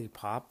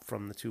lollipop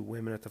from the two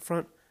women at the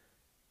front,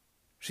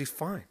 she's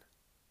fine.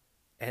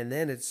 And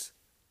then it's,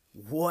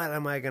 what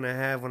am I going to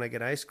have when I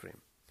get ice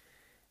cream?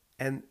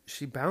 And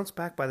she bounced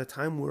back by the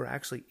time we were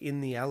actually in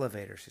the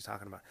elevator. She's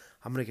talking about,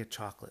 "I'm going to get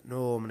chocolate.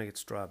 No, I'm going to get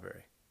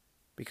strawberry."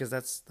 Because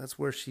that's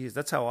where she is.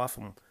 That's how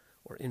often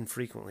or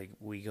infrequently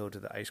we go to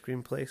the ice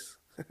cream place.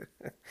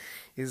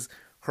 Is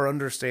her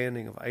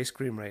understanding of ice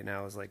cream right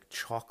now is like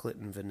chocolate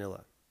and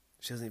vanilla.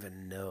 She doesn't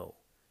even know.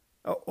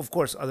 Oh, of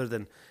course, other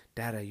than,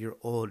 "Dada, you're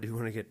old. Do you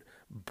want to get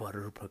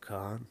butter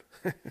pecan?"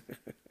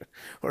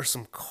 Or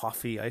some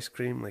coffee ice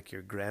cream like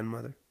your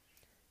grandmother?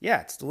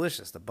 Yeah, it's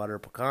delicious. The butter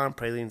pecan,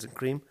 pralines, and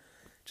cream.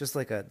 Just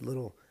like a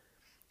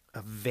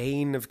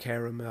vein of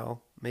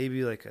caramel,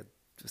 maybe like a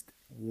just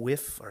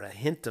whiff or a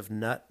hint of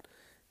nut,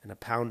 and a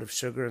pound of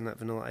sugar in that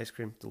vanilla ice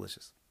cream.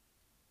 Delicious.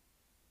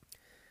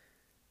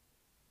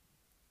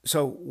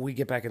 So we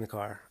get back in the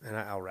car, and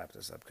I'll wrap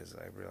this up because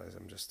I realize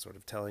I'm just sort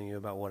of telling you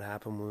about what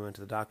happened when we went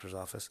to the doctor's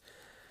office.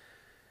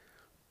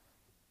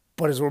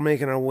 But as we're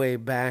making our way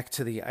back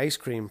to the ice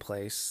cream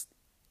place,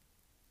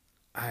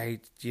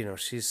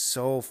 she's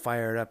so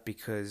fired up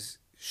because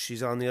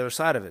she's on the other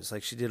side of it. It's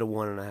like she did a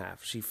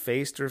 1.5. She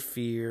faced her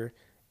fear.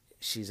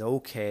 She's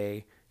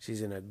okay.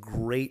 She's in a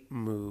great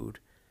mood.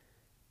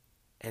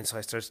 And so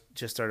I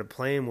just started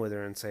playing with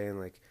her and saying,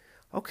 like,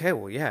 "Okay,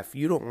 well, yeah, if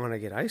you don't want to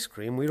get ice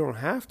cream, we don't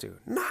have to."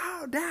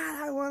 "No,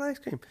 Dad, I want ice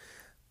cream."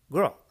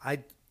 Girl,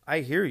 I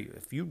hear you.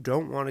 If you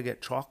don't want to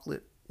get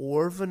chocolate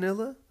or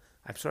vanilla,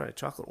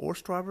 chocolate or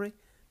strawberry,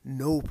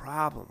 no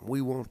problem.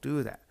 We won't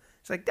do that.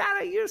 It's like,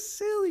 "Dada, you're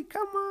silly.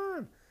 Come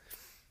on."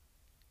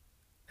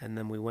 And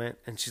then we went,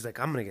 and she's like,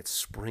 "I'm going to get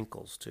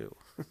sprinkles, too."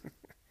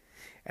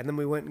 And then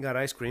we went and got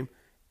ice cream,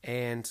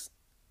 and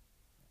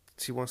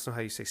she wants to know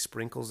how you say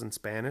sprinkles in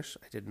Spanish.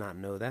 I did not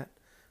know that.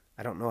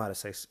 I don't know how to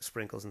say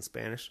sprinkles in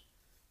Spanish.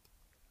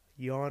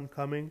 Yawn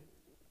coming.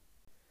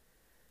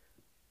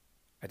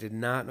 I did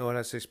not know how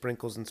to say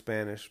sprinkles in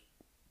Spanish.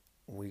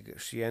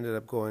 She ended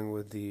up going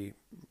with the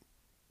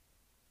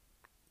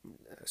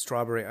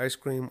strawberry ice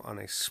cream on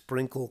a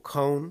sprinkle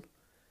cone,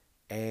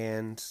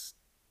 and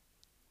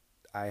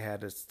I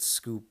had a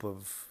scoop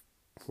of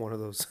one of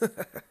those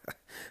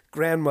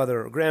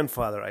grandmother or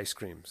grandfather ice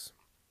creams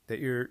that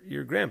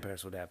your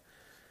grandparents would have.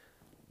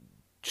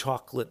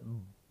 Chocolate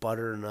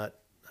butternut,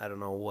 I don't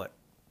know what,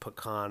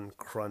 pecan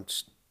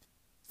crunch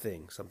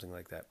thing, something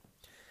like that.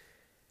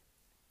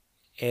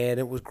 And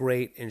it was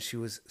great, and she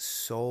was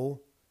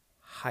so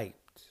hyped.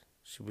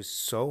 She was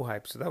so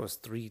hyped. So that was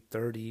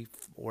 3:30,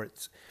 or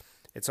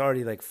it's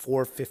already like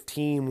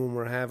 4:15 when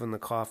we're having the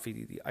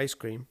coffee, the ice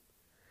cream.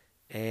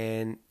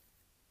 And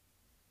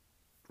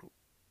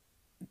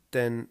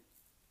then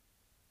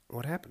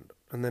what happened?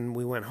 And then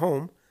we went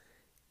home,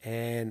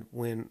 and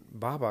when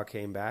Baba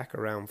came back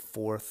around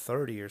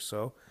 4:30 or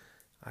so,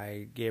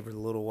 I gave her the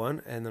little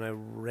one, and then I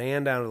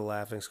ran down to the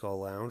Laughing Skull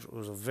Lounge. It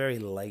was a very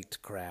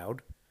light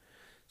crowd.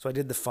 So I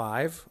did the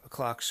 5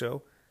 o'clock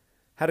show.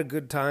 Had a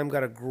good time,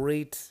 got a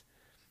great,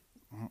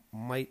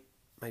 might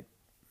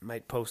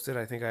post it.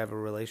 I think I have a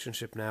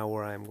relationship now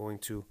where I'm going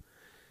to,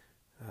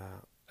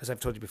 as I've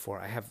told you before,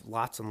 I have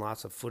lots and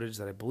lots of footage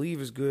that I believe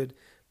is good,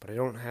 but I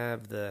don't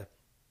have the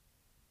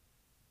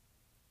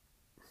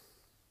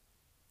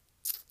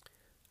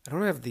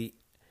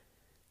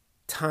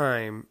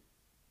time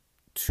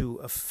to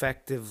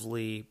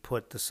effectively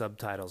put the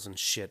subtitles and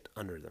shit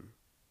under them.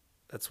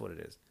 That's what it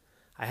is.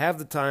 I have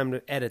the time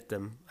to edit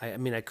them. I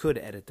mean, I could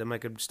edit them. I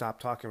could stop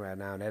talking right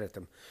now and edit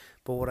them.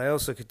 But what I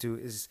also could do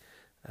is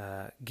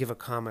give a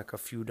comic a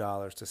few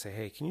dollars to say,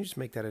 hey, can you just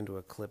make that into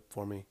a clip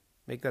for me?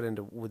 Make that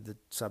into with the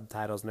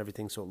subtitles and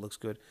everything so it looks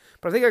good.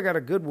 But I think I got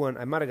a good one.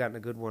 I might have gotten a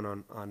good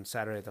one on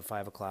Saturday at the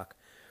 5 o'clock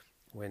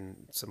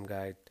when some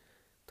guy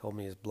told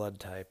me his blood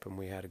type, and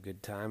we had a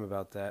good time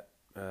about that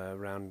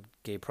around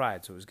Gay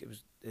Pride. So it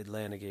was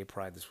Atlanta Gay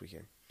Pride this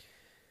weekend.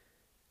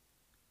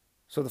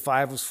 So the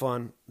 5 was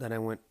fun. Then I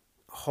went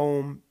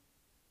home,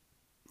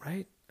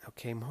 right? I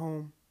came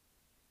home,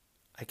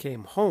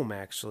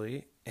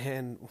 actually,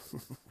 and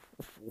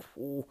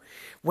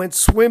went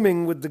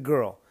swimming with the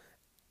girl.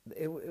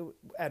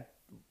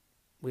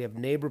 We have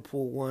Neighbor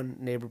Pool 1,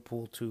 Neighbor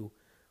Pool 2.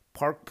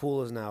 Park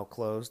Pool is now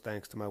closed,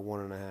 thanks to my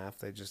 1.5.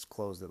 They just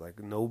closed it.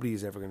 Like,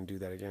 nobody's ever going to do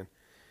that again.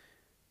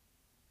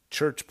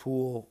 Church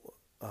Pool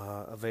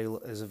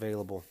is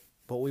available.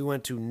 But we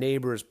went to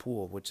Neighbor's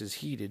Pool, which is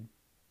heated.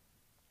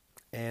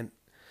 And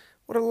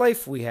what a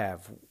life we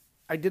have.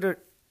 I did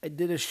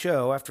a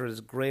show after this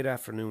great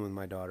afternoon with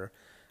my daughter.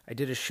 I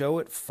did a show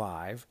at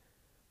 5,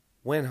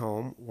 went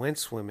home, went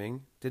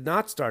swimming, did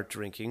not start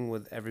drinking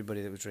with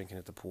everybody that was drinking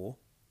at the pool,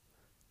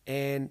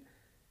 and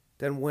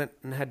then went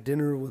and had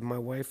dinner with my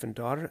wife and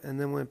daughter, and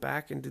then went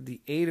back and did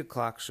the 8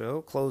 o'clock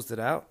show, closed it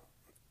out.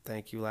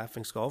 Thank you,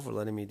 Laughing Skull, for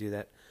letting me do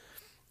that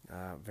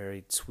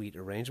very sweet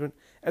arrangement.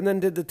 And then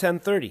did the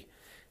 10:30.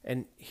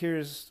 And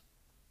here's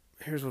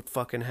what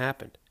fucking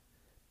happened.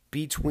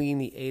 Between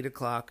the 8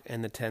 o'clock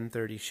and the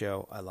 10:30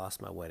 show, I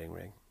lost my wedding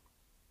ring.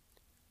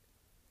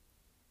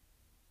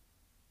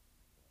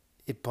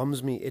 It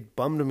bummed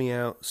me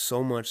out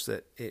so much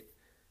that it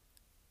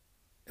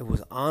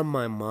was on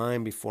my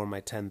mind before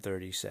my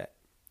 10:30 set.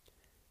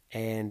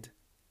 And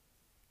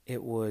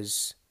it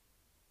was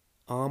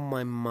on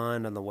my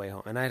mind on the way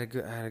home. And I had a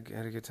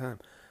good time.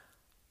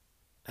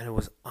 And it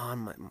was on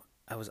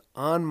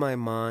my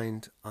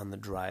mind on the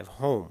drive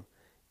home.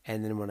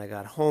 And then when I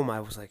got home, I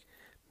was like,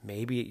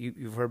 maybe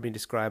you've heard me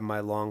describe my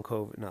not long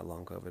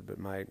COVID, but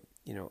my,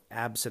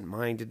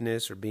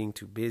 absent-mindedness or being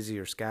too busy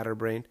or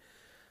scatterbrained. I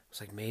was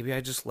like, maybe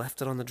I just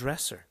left it on the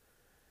dresser.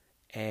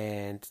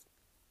 And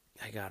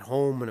I got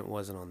home and it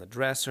wasn't on the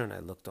dresser, and I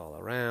looked all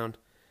around.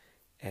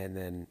 And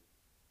then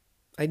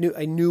I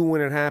knew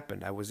when it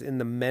happened. I was in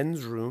the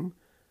men's room.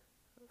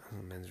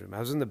 I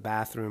was in the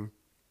bathroom,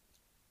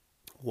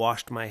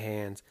 washed my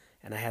hands,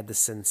 and I had the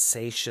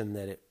sensation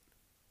that it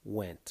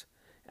went.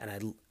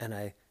 And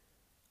I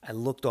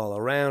looked all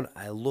around.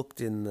 I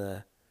looked in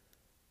the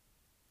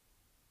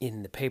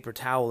paper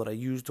towel that I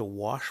used to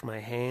wash my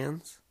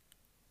hands.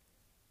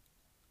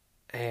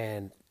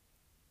 And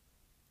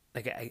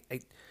like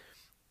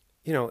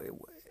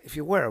if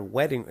you wear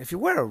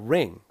a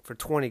ring for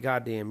 20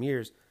 goddamn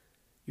years,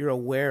 you're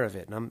aware of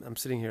it. And I'm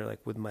sitting here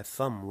like with my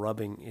thumb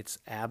rubbing its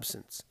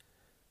absence.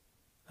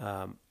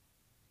 The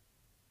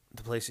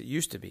place it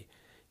used to be.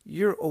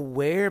 You're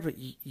aware, but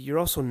you're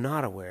also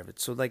not aware of it.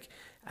 So, like,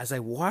 as I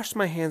washed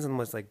my hands and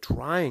was, like,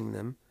 drying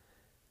them,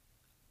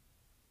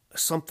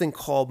 something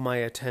called my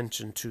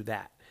attention to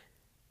that.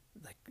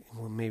 Like,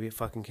 well, maybe it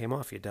fucking came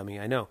off, you dummy,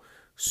 I know.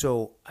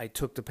 So, I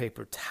took the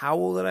paper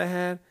towel that I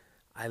had.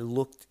 I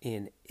looked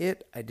in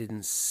it. I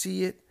didn't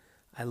see it.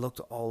 I looked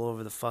all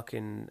over the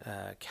fucking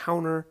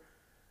counter.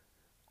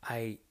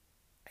 I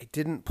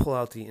didn't pull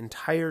out the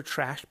entire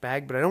trash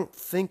bag, but I don't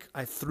think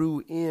I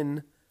threw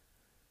in...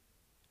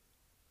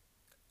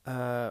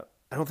 a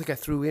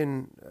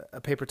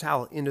paper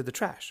towel into the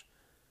trash.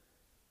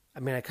 I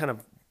mean, I kind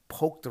of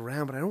poked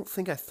around, but I don't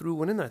think I threw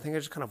one in there. I think I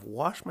just kind of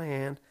washed my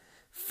hand,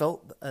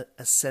 felt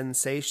a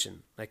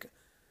sensation, like,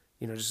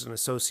 just an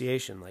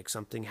association, like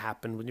something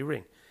happened when you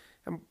ring.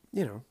 And,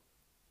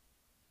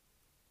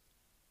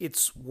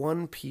 it's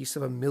one piece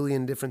of a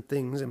million different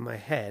things in my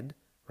head,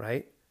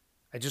 right?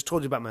 I just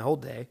told you about my whole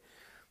day.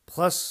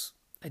 Plus,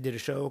 I did a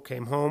show,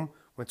 came home,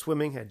 went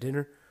swimming, had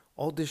dinner,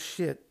 all this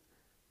shit.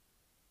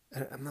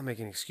 I'm not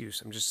making an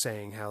excuse. I'm just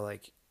saying how,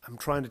 like, I'm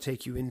trying to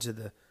take you into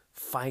the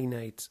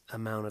finite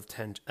amount of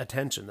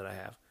attention that I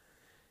have.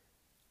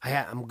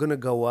 I'm going to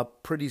go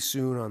up pretty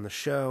soon on the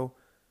show.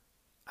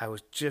 I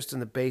was just in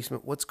the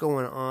basement. What's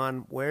going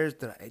on?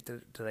 Did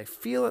I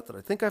feel it? Did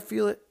I think I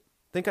feel it?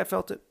 Think I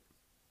felt it?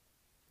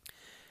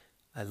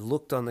 I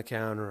looked on the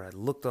counter. I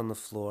looked on the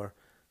floor.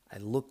 I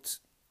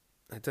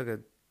took a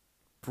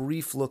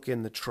brief look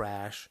in the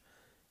trash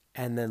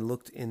and then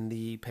looked in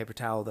the paper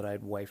towel that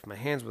I'd wiped my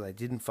hands with. I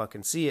didn't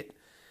fucking see it.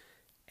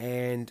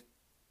 And,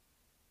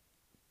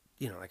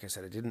 like I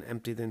said, I didn't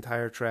empty the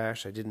entire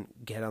trash. I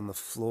didn't get on the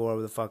floor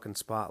with a fucking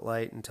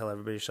spotlight and tell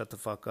everybody to shut the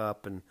fuck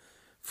up and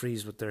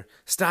freeze with their...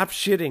 Stop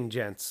shitting,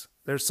 gents.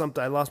 There's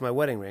something... I lost my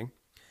wedding ring.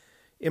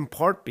 In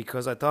part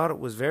because I thought it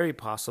was very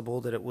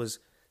possible that it was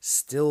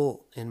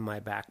still in my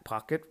back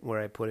pocket where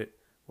I put it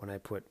when I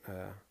put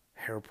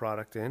hair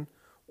product in,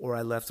 or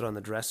I left it on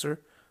the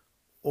dresser,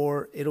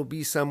 or it'll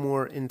be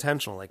somewhere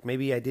intentional. Like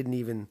maybe I didn't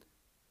even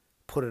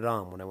put it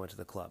on when I went to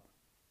the club.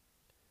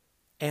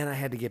 And I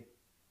had to get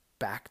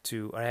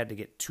to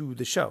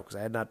the show because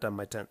I had not done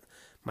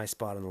my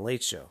spot on the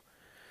Late Show.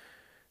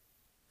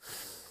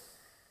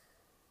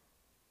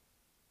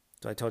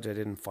 So I told you I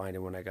didn't find it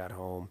when I got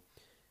home.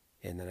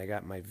 And then I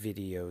got my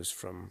videos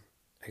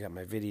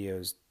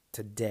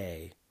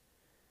today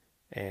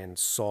and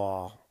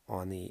saw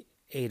on the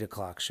 8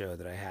 o'clock show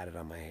that I had it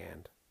on my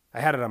hand.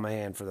 I had it on my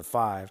hand for the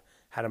 5,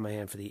 had it on my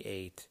hand for the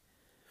 8.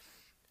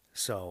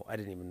 So I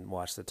didn't even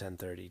watch the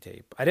 10:30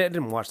 tape. I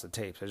didn't watch the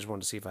tapes. I just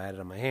wanted to see if I had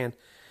it on my hand.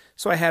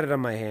 So I had it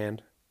on my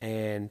hand,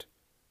 and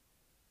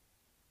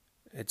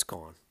it's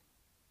gone.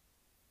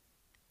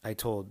 I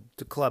told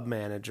the club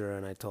manager,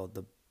 and I told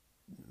the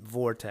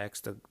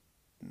Vortex, the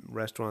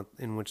restaurant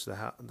in which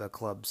the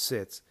club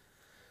sits,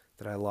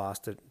 that I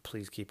lost it.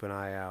 Please keep an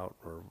eye out,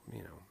 or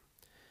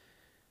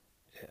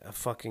a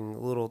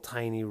fucking little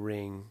tiny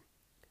ring.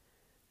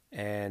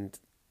 And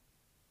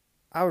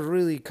I was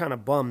really kind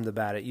of bummed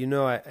about it.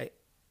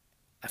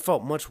 I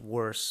felt much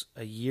worse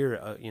a year,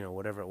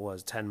 whatever it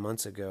was, 10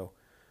 months ago,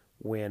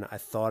 when I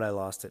thought I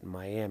lost it in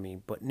Miami,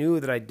 but knew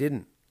that I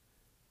didn't.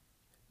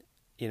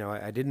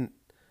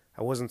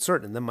 I wasn't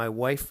certain. Then my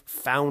wife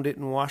found it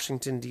in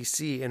Washington,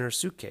 D.C. in her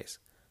suitcase.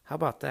 How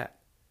about that?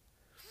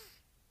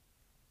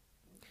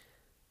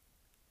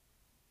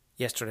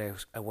 Yesterday,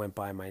 I went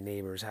by my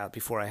neighbor's house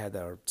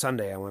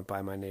Sunday, I went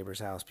by my neighbor's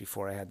house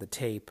before I had the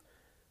tape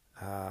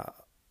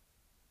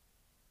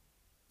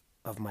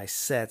of my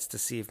sets to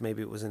see if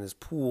maybe it was in his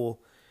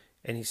pool.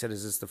 And he said,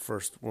 "Is this the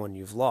first one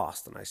you've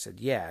lost?" And I said,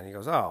 "Yeah." And he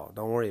goes, "Oh,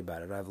 don't worry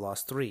about it. I've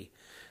lost 3.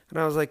 And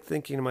I was like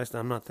thinking to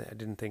myself, I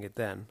didn't think it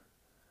then,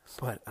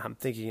 but I'm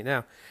thinking it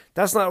now.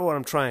 That's not what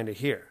I'm trying to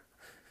hear.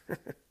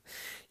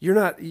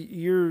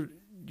 You're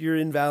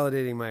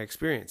invalidating my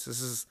experience.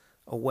 This is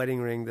a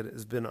wedding ring that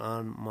has been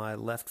on my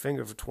left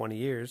finger for 20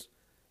 years.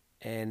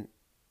 And,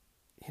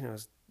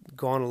 it's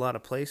gone a lot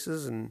of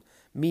places and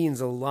means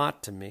a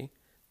lot to me.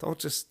 Don't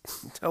just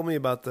tell me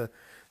about the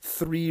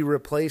 3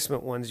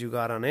 replacement ones you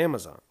got on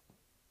Amazon."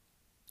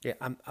 Yeah,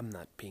 I'm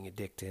not being a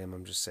dick to him.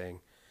 I'm just saying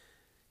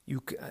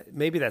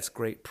maybe that's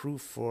great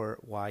proof for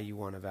why you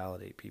want to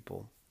validate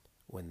people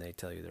when they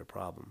tell you their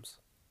problems.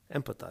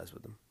 Empathize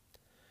with them.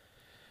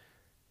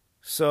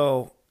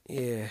 So,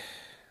 yeah,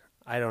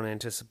 I don't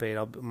anticipate.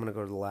 I'm going to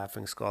go to the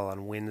Laughing Skull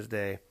on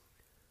Wednesday.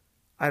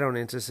 I don't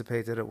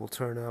anticipate that it will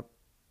turn up.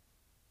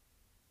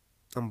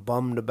 I'm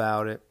bummed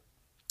about it.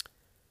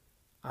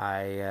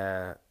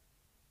 In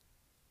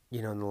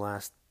the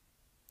last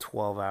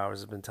 12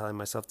 hours, I've been telling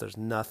myself there's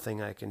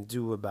nothing I can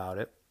do about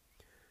it.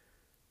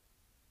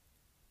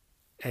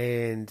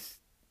 And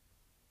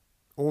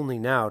only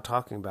now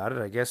talking about it,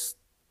 I guess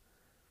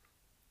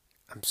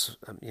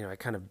I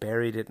kind of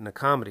buried it in a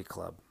comedy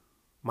club.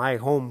 My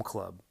home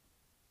club.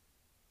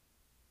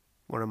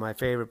 One of my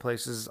favorite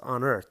places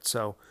on earth.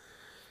 So,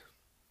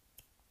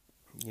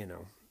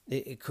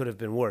 it could have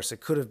been worse.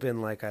 It could have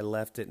been like I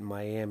left it in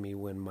Miami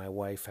when my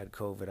wife had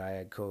COVID. I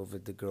had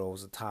COVID. The girl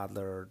was a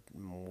toddler,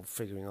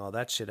 figuring all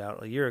that shit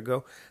out a year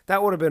ago.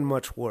 That would have been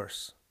much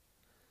worse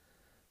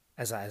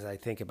as I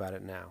think about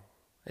it now.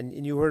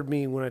 And you heard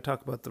me when I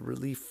talk about the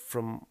relief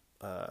from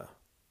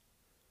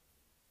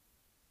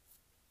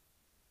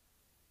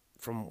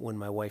when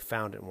my wife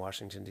found it in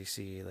Washington,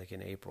 D.C., like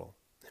in April,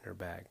 in her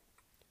bag.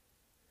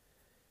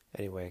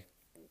 Anyway,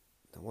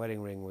 the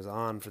wedding ring was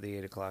on for the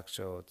 8 o'clock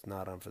show. It's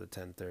not on for the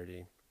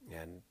 10:30.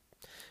 And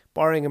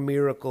barring a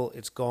miracle,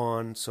 it's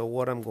gone. So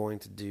what I'm going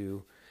to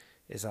do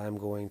is I'm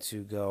going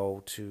to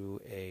go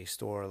to a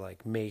store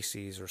like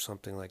Macy's or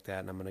something like that,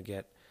 and I'm going to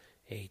get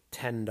a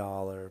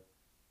 $10...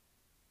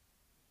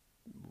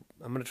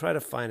 I'm going to try to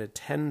find a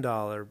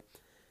 $10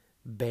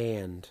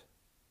 band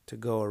to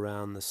go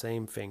around the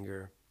same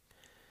finger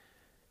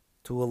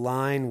to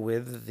align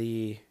with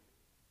I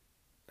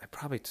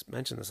probably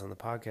mentioned this on the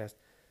podcast,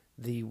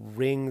 the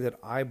ring that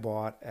I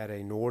bought at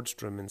a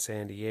Nordstrom in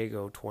San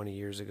Diego 20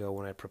 years ago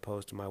when I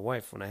proposed to my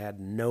wife, when I had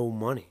no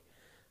money.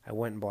 I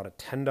went and bought a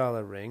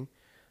 $10 ring.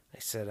 I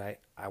said,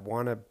 I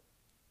want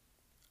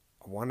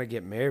to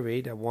get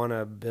married. I want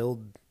to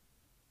build,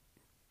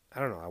 I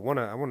don't know, I want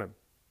to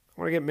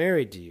get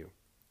married to you.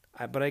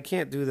 But I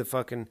can't do the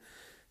fucking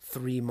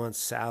 3 months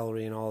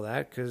salary and all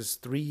that, because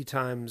 3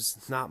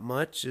 times not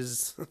much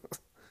is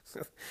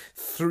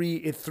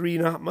three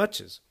not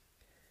muches.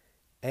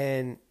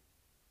 And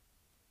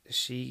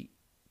she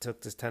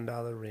took this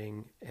 $10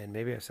 ring, and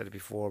maybe I've said it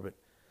before, but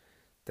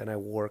Then I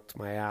worked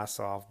my ass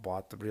off,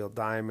 bought the real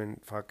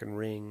diamond fucking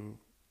ring.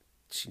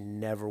 She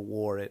never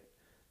wore it,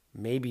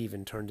 maybe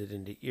even turned it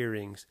into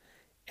earrings,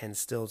 and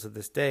still to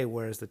this day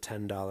wears the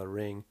 $10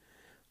 ring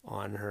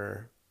on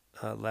her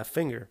left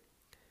finger.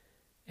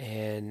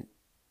 And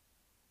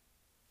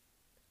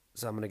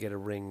so I'm going to get a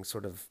ring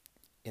sort of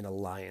in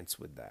alliance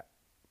with that.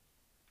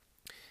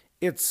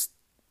 It's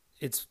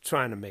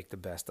trying to make the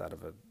best out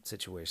of a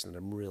situation that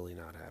I'm really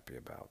not happy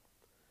about.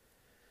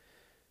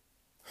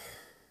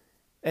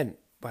 And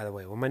by the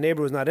way, when my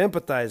neighbor was not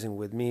empathizing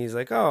with me, he's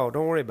like, oh,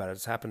 don't worry about it.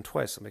 It's happened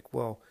twice. I'm like,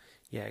 well,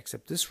 yeah,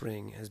 except this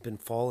ring has been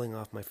falling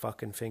off my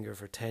fucking finger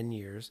for 10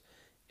 years.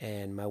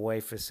 And my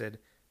wife has said,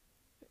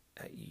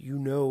 you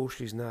know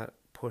she's not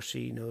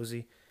pushy,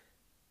 nosy.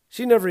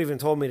 She never even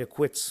told me to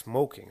quit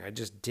smoking. I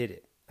just did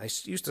it. I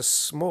used to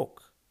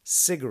smoke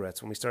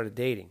cigarettes when we started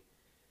dating.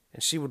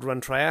 And she would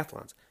run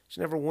triathlons.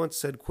 She never once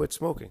said quit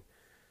smoking.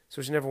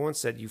 So she never once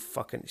said you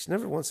fucking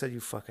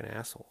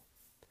asshole.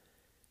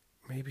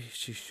 Maybe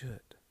she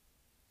should.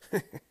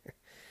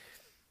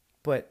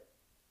 But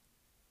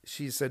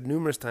she said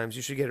numerous times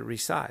you should get it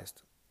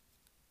resized.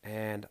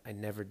 And I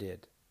never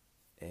did.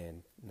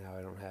 And now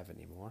I don't have it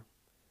anymore.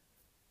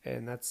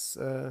 And that's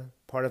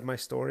part of my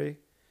story.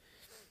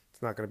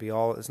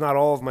 It's not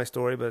all of my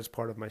story, but it's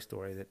part of my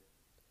story that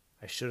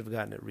I should have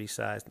gotten it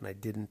resized and I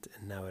didn't,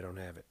 and now I don't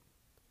have it.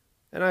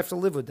 And I have to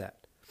live with that.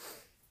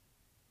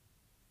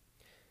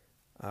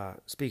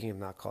 Speaking of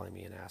not calling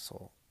me an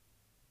asshole,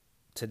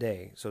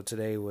 today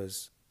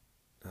was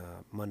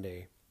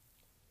Monday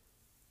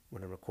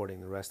when I'm recording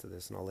the rest of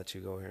this, and I'll let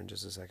you go here in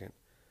just a second,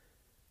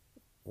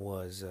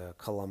 was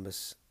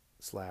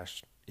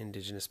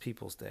Columbus/Indigenous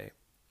Peoples Day.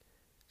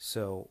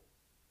 So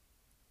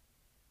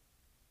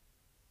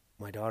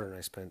my daughter and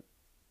I spent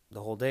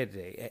the whole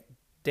day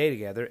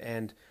together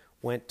and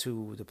went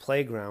to the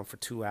playground for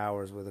 2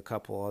 hours with a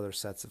couple other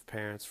sets of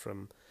parents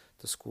from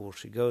the school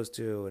she goes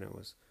to, and it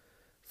was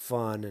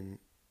fun. And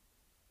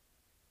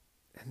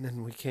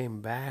then we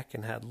came back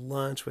and had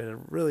lunch. We had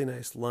a really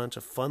nice lunch,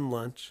 a fun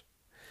lunch.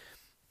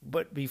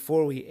 But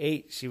before we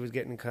ate, she was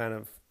getting kind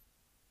of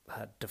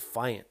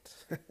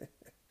defiant.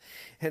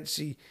 And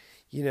she,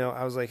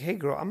 I was like, hey,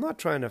 girl, I'm not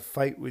trying to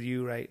fight with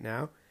you right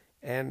now.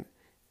 And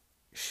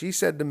she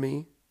said to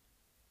me,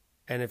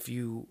 and if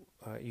you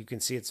can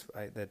see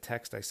the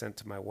text I sent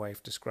to my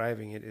wife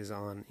describing it is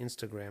on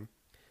Instagram.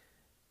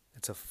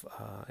 It's a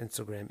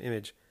Instagram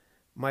image.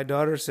 My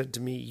daughter said to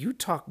me, you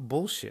talk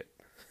bullshit.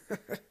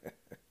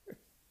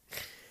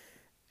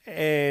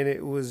 And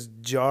it was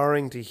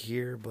jarring to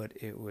hear, but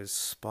it was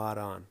spot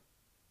on.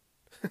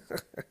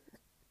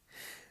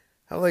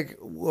 I'm like,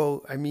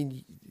 well, I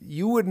mean,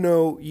 you would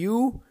know,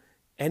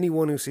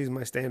 anyone who sees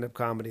my stand-up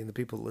comedy and the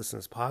people that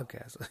listen to this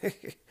podcast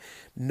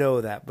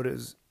know that, but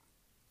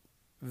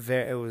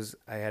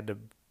I had to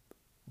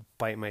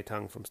bite my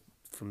tongue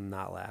from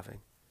not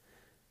laughing.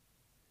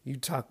 You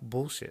talk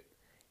bullshit.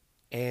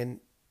 And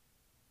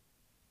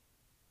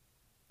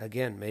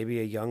again, maybe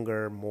a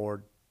younger,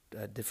 more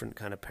different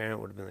kind of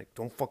parent would have been like,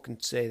 don't fucking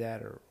say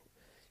that. Or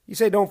you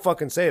say don't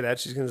fucking say that,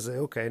 she's going to say,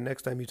 okay,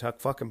 next time you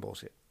talk fucking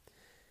bullshit.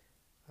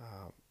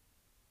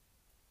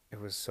 It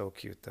was so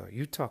cute, though.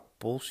 You talk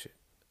bullshit.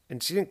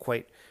 And she didn't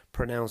quite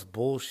pronounce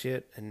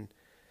bullshit,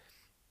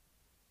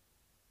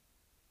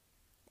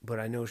 but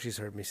I know she's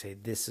heard me say,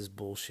 this is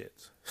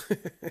bullshit.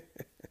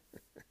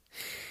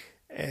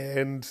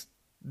 And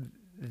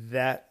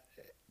that,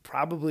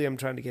 probably I'm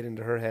trying to get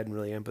into her head and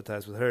really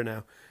empathize with her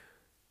now.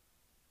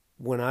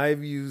 When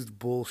I've used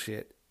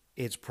bullshit,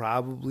 it's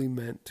probably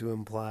meant to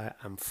imply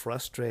I'm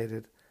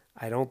frustrated.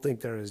 I don't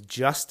think there is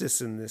justice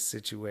in this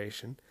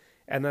situation.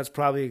 And that's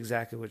probably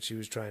exactly what she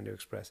was trying to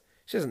express.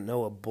 She doesn't know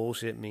what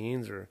bullshit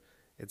means, or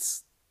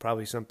it's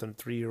probably something a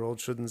 3-year-old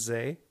shouldn't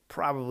say.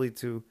 Probably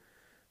to,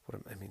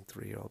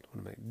 3-year-old.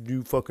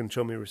 You fucking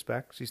show me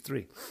respect. She's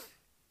 3.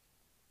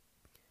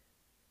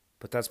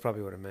 But that's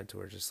probably what it meant to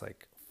her, just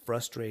like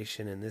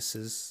frustration. And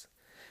it's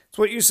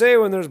what you say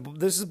when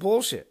this is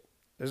bullshit.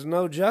 There's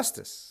no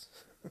justice.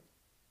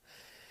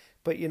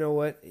 But you know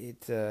what?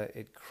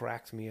 It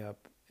cracked me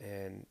up,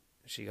 and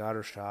she got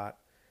her shot.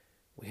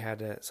 We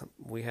had a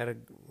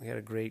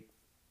great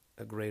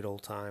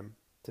old time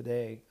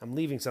today. I'm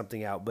leaving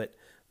something out, but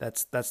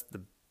that's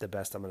the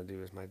best I'm going to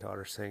do is my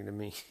daughter saying to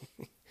me,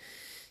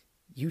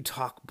 you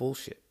talk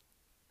bullshit.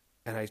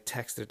 And I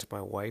texted it to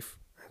my wife.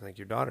 I think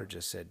your daughter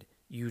just said,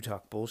 you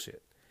talk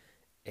bullshit.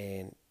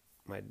 And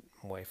my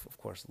wife, of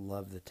course,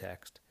 loved the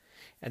text.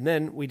 And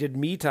then we did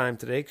me time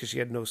today because she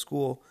had no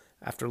school.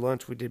 After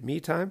lunch, we did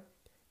me time.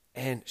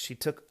 And she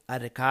took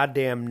a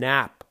goddamn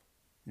nap.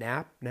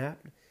 Nap.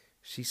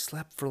 She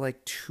slept for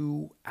like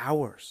 2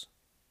 hours.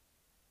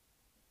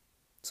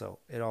 So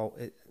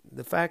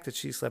the fact that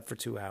she slept for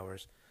 2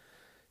 hours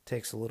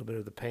takes a little bit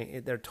of the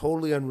pain. They're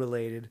totally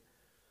unrelated.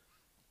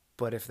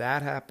 But if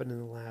that happened in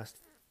the last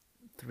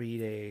 3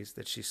 days,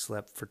 that she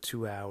slept for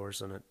 2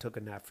 hours and took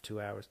a nap for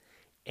 2 hours,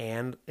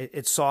 and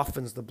it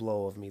softens the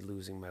blow of me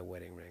losing my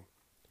wedding ring.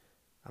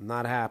 I'm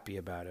not happy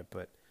about it,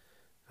 but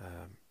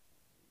I'm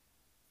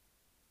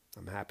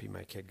I'm happy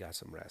my kid got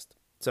some rest.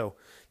 So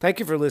thank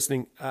you for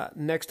listening.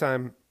 Next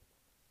time,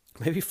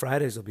 maybe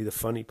Fridays will be the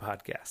funny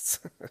podcasts.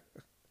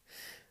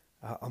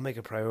 I'll make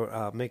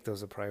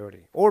those a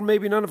priority, or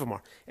maybe none of them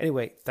are.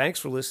 Anyway, thanks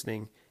for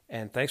listening,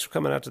 and thanks for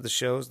coming out to the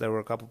shows. There were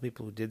a couple of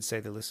people who did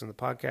say they listened to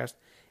the podcast,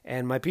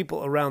 and my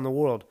people around the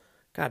world.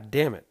 God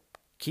damn it,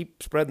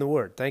 keep spreading the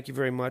word. Thank you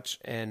very much,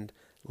 and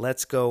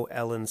let's go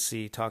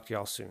LNC. Talk to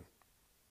y'all soon.